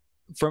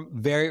from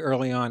very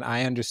early on,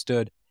 I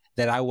understood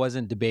that I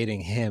wasn't debating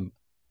him.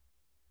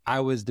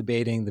 I was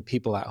debating the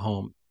people at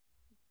home.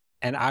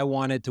 And I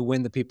wanted to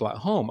win the people at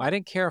home. I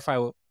didn't care if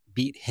I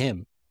beat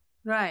him.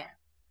 Right.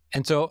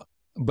 And so,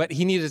 but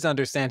he needed to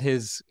understand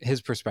his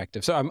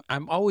perspective. So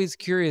I'm always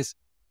curious,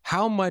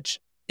 how much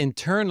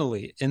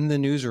internally in the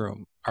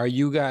newsroom are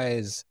you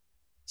guys,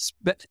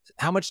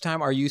 how much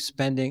time are you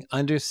spending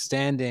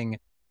understanding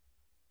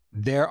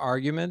their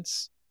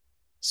arguments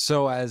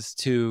so as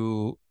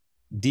to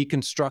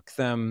deconstruct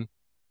them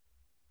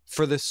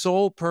for the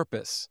sole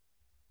purpose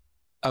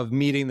of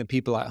meeting the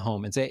people at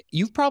home and say,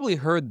 you've probably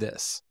heard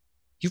this.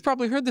 You've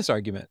probably heard this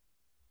argument.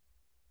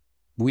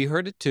 We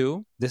heard it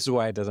too. This is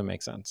why it doesn't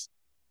make sense.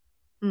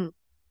 Mm.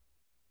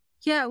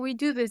 Yeah, we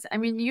do this. I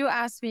mean, you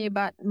asked me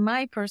about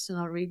my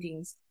personal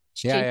readings.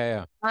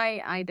 Yeah.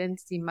 My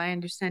identity, my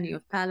understanding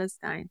of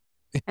Palestine.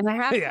 And I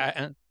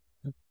have,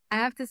 I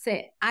have to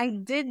say, I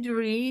did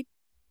read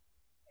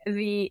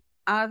the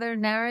other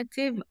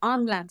narrative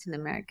on Latin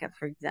America,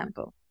 for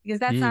example, because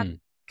that's not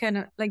kind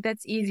of like,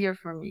 that's easier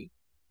for me.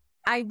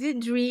 I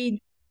did read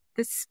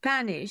the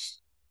Spanish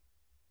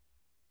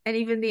and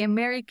even the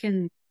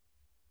American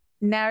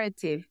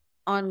narrative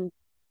on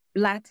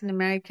Latin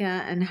America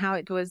and how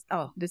it was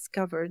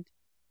discovered,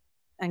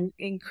 and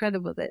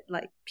incredible that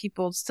like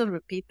people still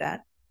repeat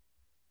that.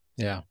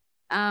 Yeah.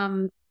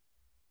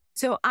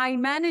 So I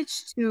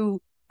managed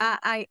to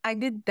I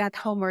did that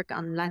homework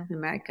on Latin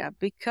America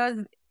because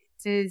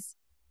it is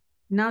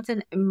not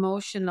an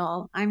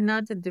emotional. I'm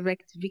not a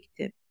direct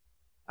victim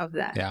of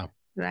that. Yeah.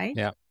 Right.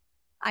 Yeah.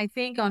 I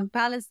think on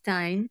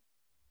Palestine,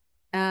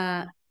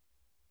 I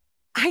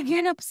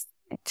get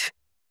upset.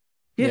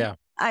 Yeah.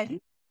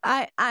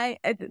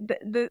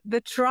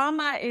 The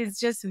trauma is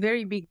just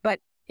very big. But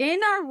in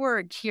our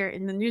work here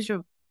in the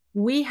newsroom,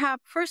 we have,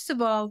 first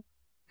of all,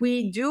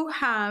 we do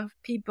have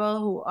people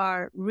who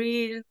are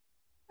real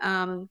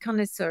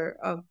connoisseur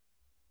of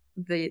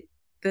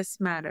this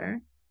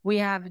matter. We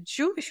have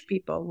Jewish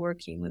people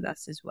working with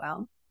us as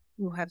well,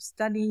 who have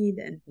studied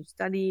and who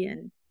study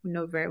and who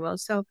know very well.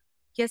 So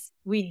yes,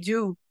 we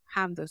do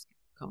have those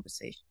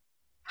conversations.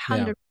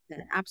 100%,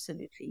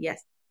 absolutely,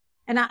 yes.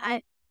 And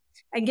I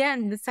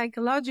again, the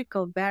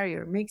psychological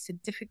barrier makes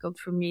it difficult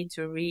for me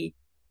to read.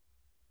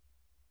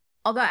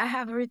 Although I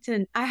have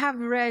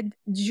read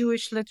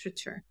Jewish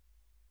literature,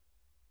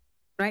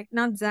 right?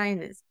 Not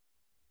Zionist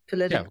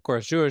political. Yeah, of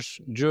course, Jewish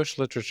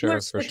literature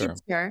for sure.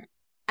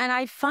 And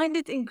I find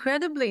it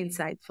incredibly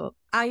insightful.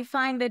 I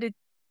find that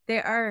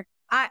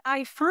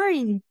I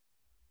find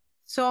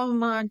so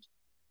much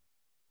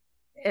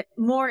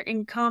more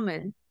in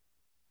common.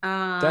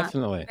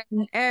 Definitely.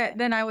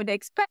 Than I would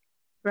expect,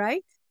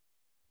 right?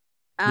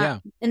 Yeah.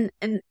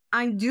 And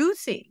I do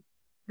think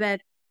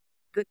that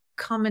the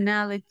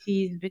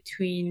commonalities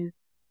between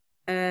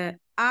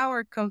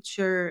our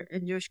culture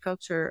and Jewish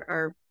culture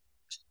are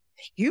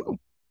huge,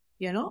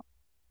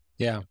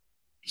 Yeah.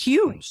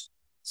 Huge.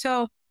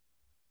 So,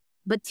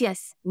 but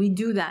yes, we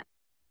do that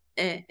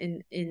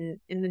in the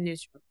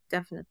newsroom,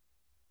 definitely.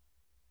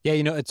 Yeah,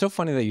 it's so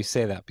funny that you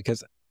say that,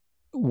 because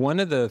one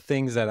of the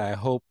things that I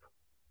hope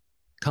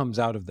comes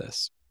out of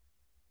this,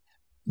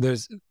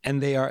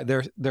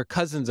 they're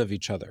cousins of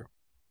each other.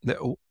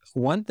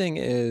 One thing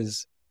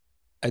is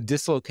a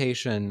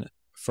dislocation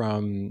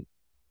from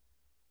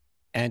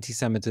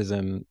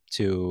anti-Semitism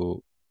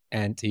to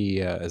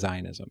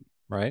anti-Zionism,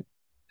 right?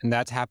 And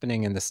that's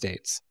happening in the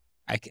States.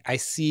 I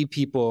see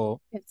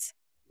people,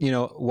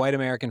 white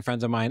American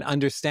friends of mine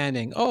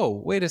understanding,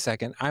 oh, wait a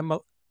second,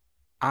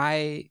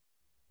 I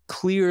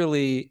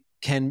clearly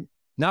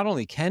not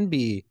only can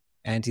be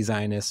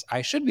anti-Zionist,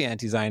 I should be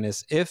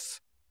anti-Zionist if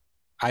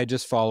I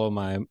just follow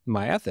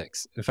my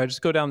ethics. If I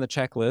just go down the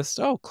checklist,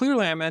 oh,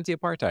 clearly I'm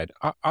anti-apartheid.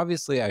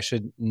 Obviously, I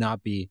should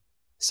not be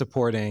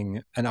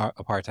supporting an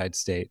apartheid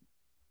state.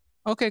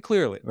 Okay,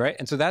 clearly, right?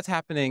 And so that's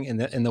happening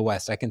in the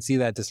West. I can see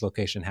that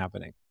dislocation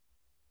happening.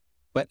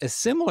 But a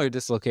similar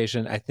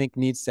dislocation, I think,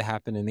 needs to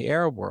happen in the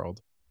Arab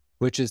world,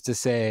 which is to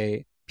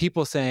say,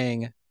 people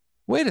saying,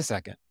 wait a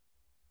second,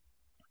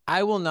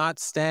 I will not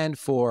stand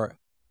for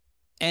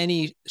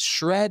any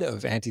shred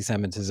of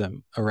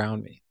anti-Semitism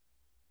around me.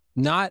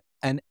 Not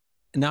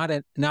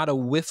a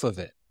whiff of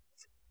it.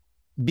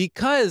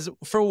 Because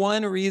for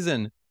one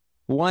reason,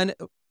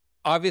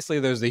 obviously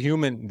there's the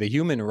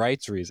human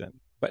rights reason,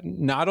 but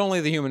not only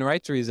the human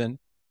rights reason,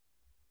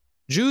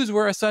 Jews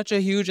were such a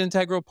huge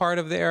integral part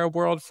of the Arab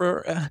world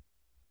for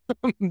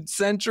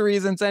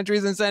centuries and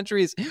centuries and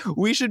centuries.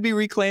 We should be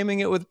reclaiming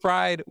it with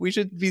pride. We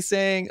should be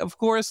saying, of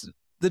course,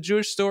 the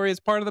Jewish story is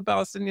part of the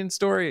Palestinian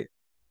story.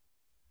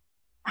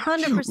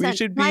 100%. We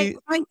should be...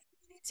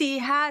 He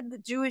had the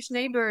Jewish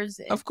neighbors.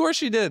 Of course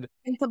she did.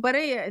 In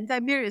Tabaraya, in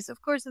Tiberias,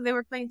 of course, they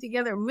were playing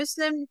together.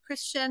 Muslim,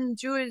 Christian,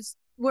 Jews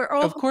were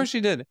all... Of course she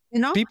did.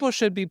 People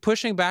should be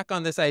pushing back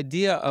on this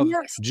idea of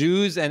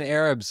Jews and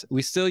Arabs.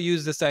 We still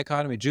use this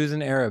dichotomy, Jews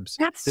and Arabs.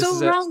 That's so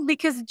wrong,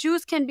 because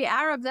Jews can be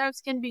Arabs,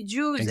 Arabs can be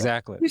Jews.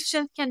 Exactly.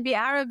 Christians can be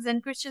Arabs,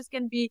 and Christians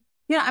can be...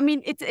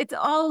 it's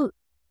all...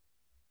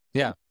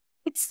 Yeah.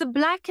 It's the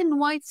black and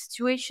white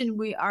situation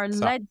we are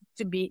led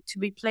to be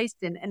placed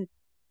in. And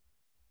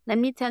let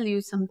me tell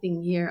you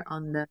something here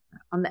on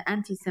the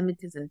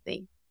anti-Semitism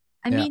thing.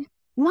 I mean,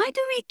 why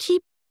do we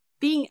keep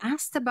being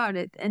asked about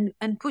it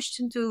and pushed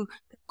into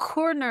the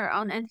corner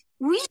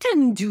we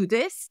didn't do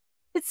this.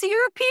 It's the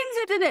Europeans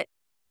who did it.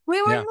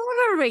 We were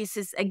never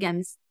racist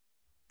against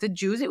the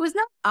Jews. It was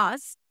not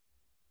us.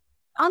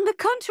 On the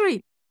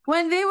contrary,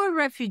 when they were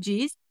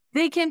refugees,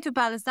 they came to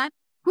Palestine.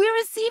 We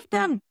received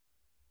them.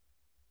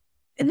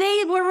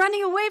 They were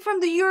running away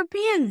from the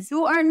Europeans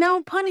who are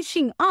now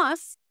punishing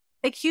us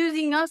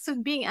accusing us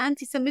of being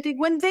anti-Semitic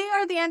when they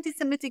are the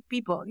anti-Semitic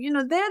people. You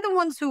know, they're the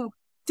ones who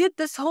did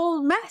this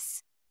whole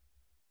mess.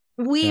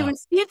 We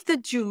received the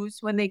Jews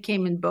when they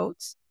came in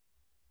boats.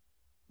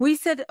 We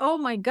said, oh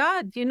my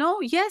God, you know,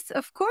 yes,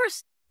 of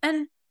course.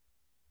 And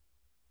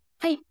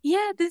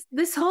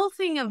this whole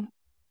thing of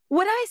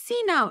what I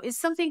see now is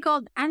something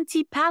called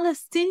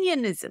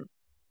anti-Palestinianism.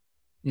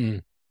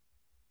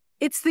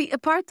 It's the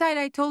apartheid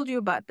I told you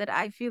about that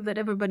I feel that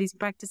everybody's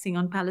practicing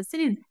on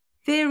Palestinians.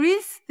 There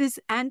is this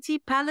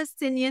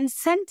anti-Palestinian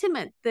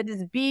sentiment that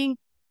is being,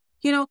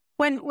 you know,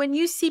 when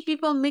you see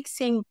people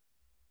mixing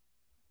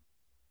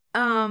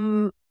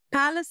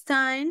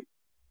Palestine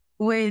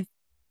with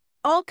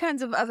all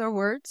kinds of other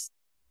words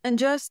and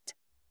just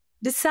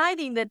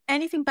deciding that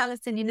anything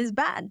Palestinian is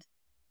bad,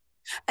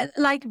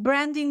 like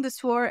branding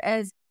this war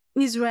as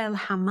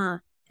Israel-Hamas,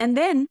 and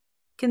then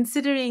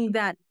considering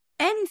that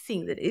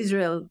anything that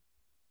Israel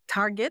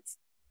targets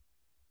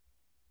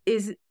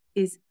is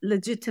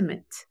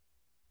legitimate,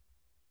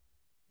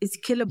 is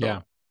killable.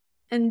 Yeah.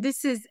 And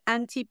this is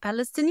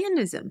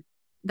anti-Palestinianism.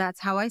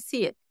 That's how I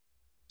see it.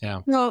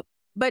 Yeah. No,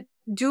 but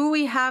do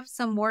we have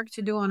some work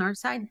to do on our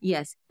side?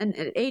 Yes. And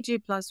at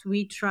AJ Plus,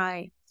 we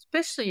try,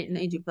 especially in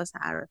AJ Plus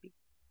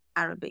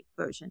Arabic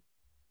version,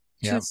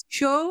 to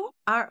show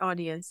our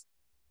audience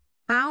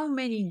how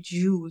many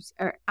Jews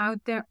are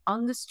out there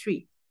on the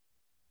street,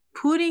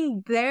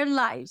 putting their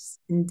lives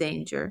in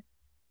danger,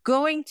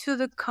 going to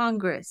the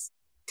Congress,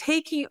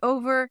 taking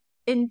over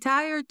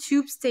entire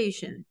tube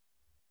stations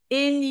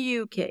in the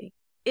UK,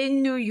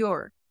 in New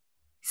York,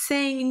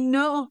 saying,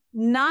 no,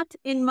 not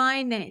in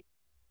my name.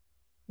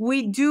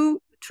 We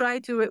do try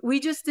to, we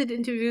just did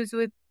interviews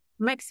with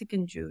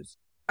Mexican Jews,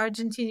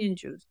 Argentinian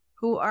Jews,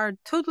 who are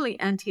totally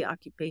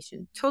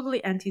anti-occupation,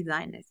 totally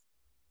anti-Zionist.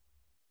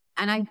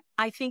 And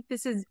I think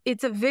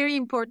it's a very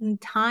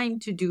important time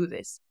to do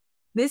this.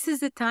 This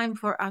is a time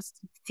for us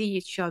to see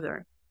each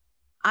other.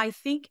 I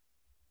think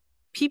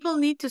people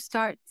need to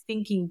start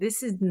thinking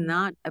this is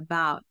not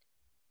about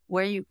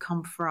where you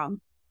come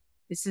from.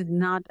 This is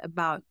not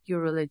about your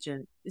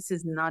religion. This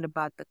is not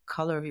about the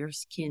color of your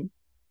skin.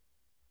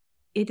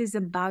 It is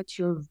about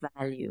your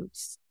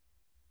values.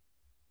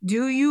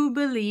 Do you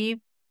believe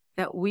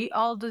that we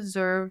all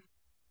deserve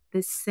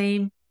the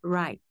same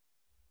right?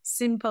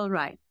 Simple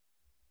right.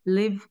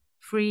 Live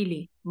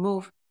freely,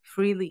 move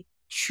freely,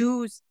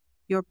 choose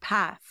your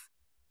path,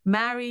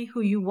 marry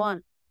who you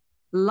want,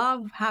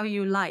 love how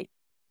you like,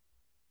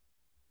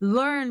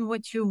 learn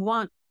what you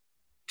want,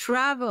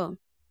 travel,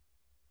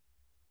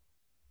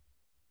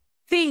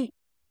 think,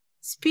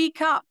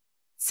 speak up.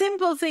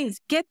 Simple things.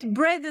 Get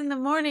bread in the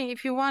morning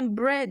if you want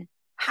bread.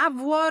 Have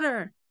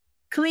water,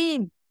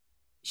 clean,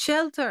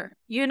 shelter.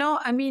 You know,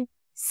 I mean,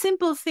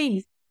 simple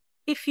things.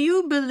 If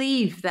you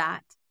believe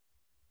that,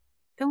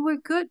 then we're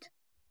good.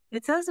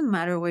 It doesn't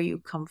matter where you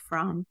come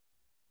from,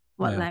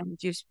 what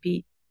language you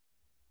speak,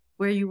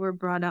 where you were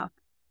brought up.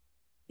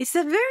 It's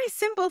a very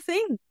simple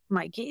thing,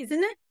 Mikey,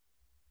 isn't it?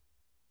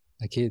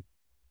 أكيد.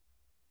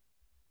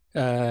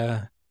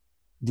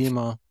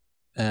 ديما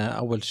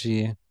أول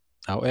شيء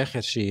أو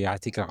آخر شيء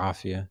يعطيك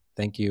العافية.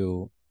 Thank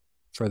you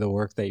for the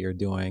work that you're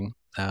doing.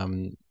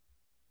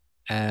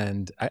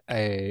 And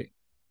I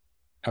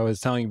was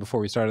telling you before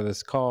we started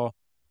this call,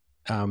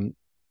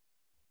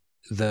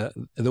 the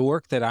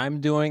work that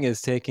I'm doing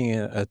is taking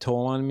a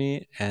toll on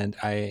me, and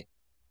I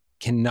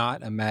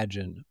cannot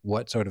imagine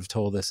what sort of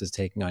toll this is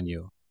taking on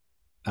you.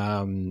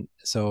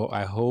 So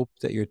I hope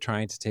that you're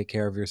trying to take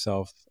care of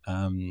yourself,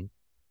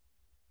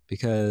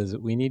 because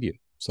we need you.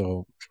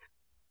 So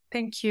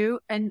thank you.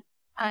 And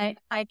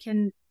I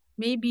can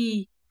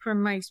maybe,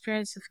 from my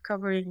experience of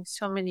covering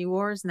so many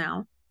wars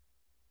now,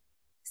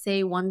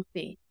 say one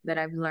thing that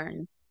I've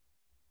learned.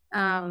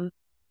 In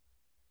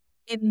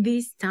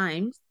these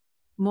times,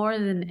 more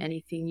than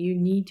anything, you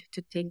need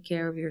to take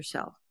care of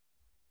yourself,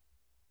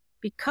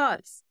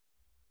 because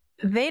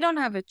they don't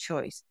have a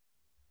choice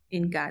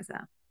in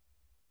Gaza.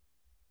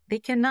 They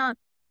don't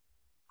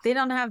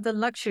have the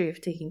luxury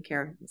of taking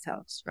care of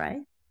themselves,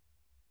 right?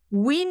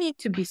 We need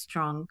to be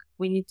strong.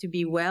 We need to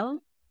be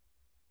well.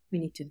 We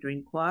need to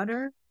drink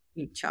water,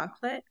 eat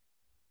chocolate,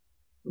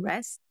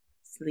 rest,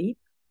 sleep,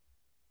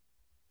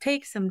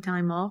 take some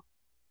time off,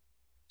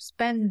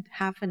 spend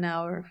half an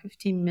hour,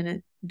 15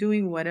 minutes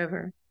doing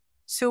whatever,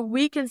 so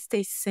we can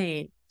stay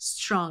sane,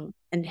 strong,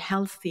 and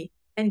healthy,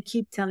 and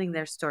keep telling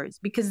their stories,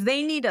 because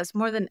they need us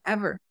more than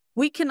ever.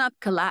 We cannot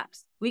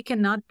collapse. We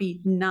cannot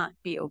not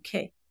be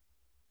okay.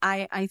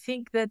 I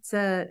think that's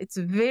it's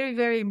very,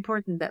 very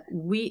important that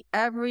we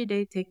every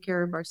day take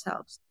care of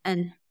ourselves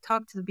and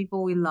talk to the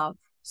people we love,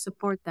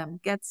 support them,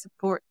 get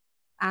support,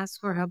 ask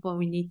for help when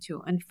we need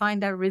to, and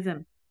find our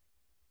rhythm.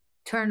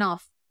 Turn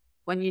off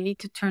when you need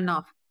to turn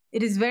off.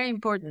 It is very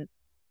important.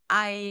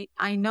 I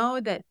know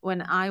that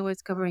when I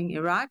was covering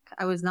Iraq,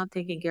 I was not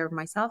taking care of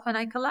myself and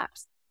I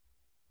collapsed.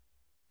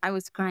 I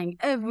was crying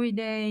every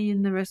day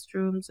in the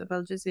restrooms of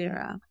Al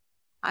Jazeera.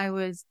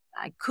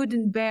 I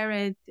couldn't bear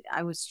it.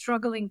 I was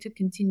struggling to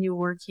continue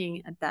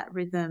working at that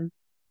rhythm.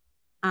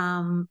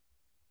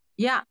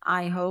 yeah,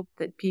 I hope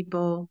that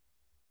people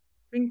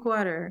drink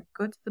water,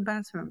 go to the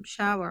bathroom,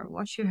 shower,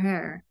 wash your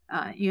hair.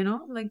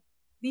 Like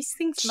these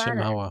things matter.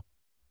 Shimhawa.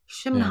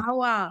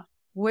 Yeah.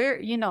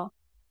 Shimhawa,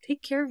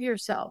 take care of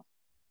yourself.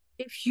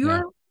 If Yeah.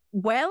 you're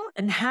well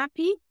and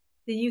happy,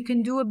 then you can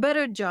do a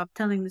better job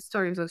telling the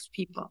story of those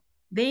people.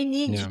 They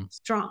need Yeah. you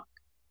strong.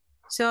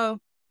 So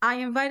I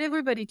invite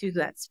everybody to do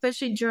that,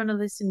 especially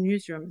journalists in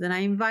newsrooms. And I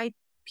invite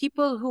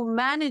people who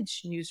manage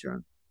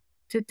newsrooms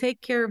to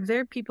take care of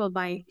their people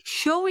by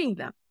showing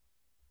them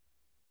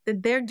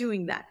that they're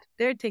doing that.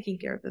 They're taking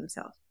care of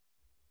themselves.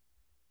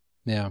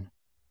 Yeah.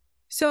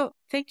 So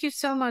thank you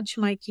so much,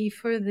 Mikey,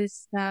 for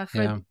this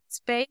this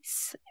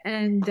space.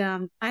 And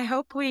I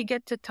hope we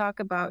get to talk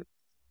about.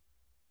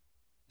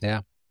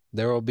 Yeah.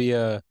 There will be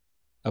a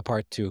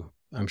part 2,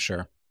 I'm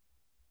sure.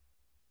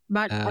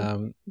 But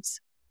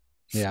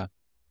yeah.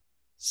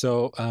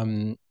 So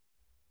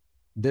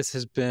this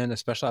has been a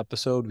special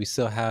episode. We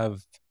still have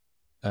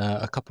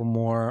a couple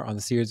more on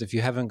the series. If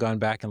you haven't gone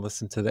back and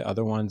listened to the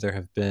other ones, there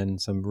have been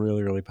some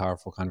really, really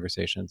powerful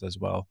conversations as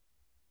well.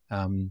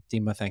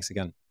 Dima, thanks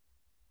again.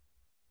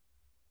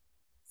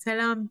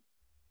 Salam.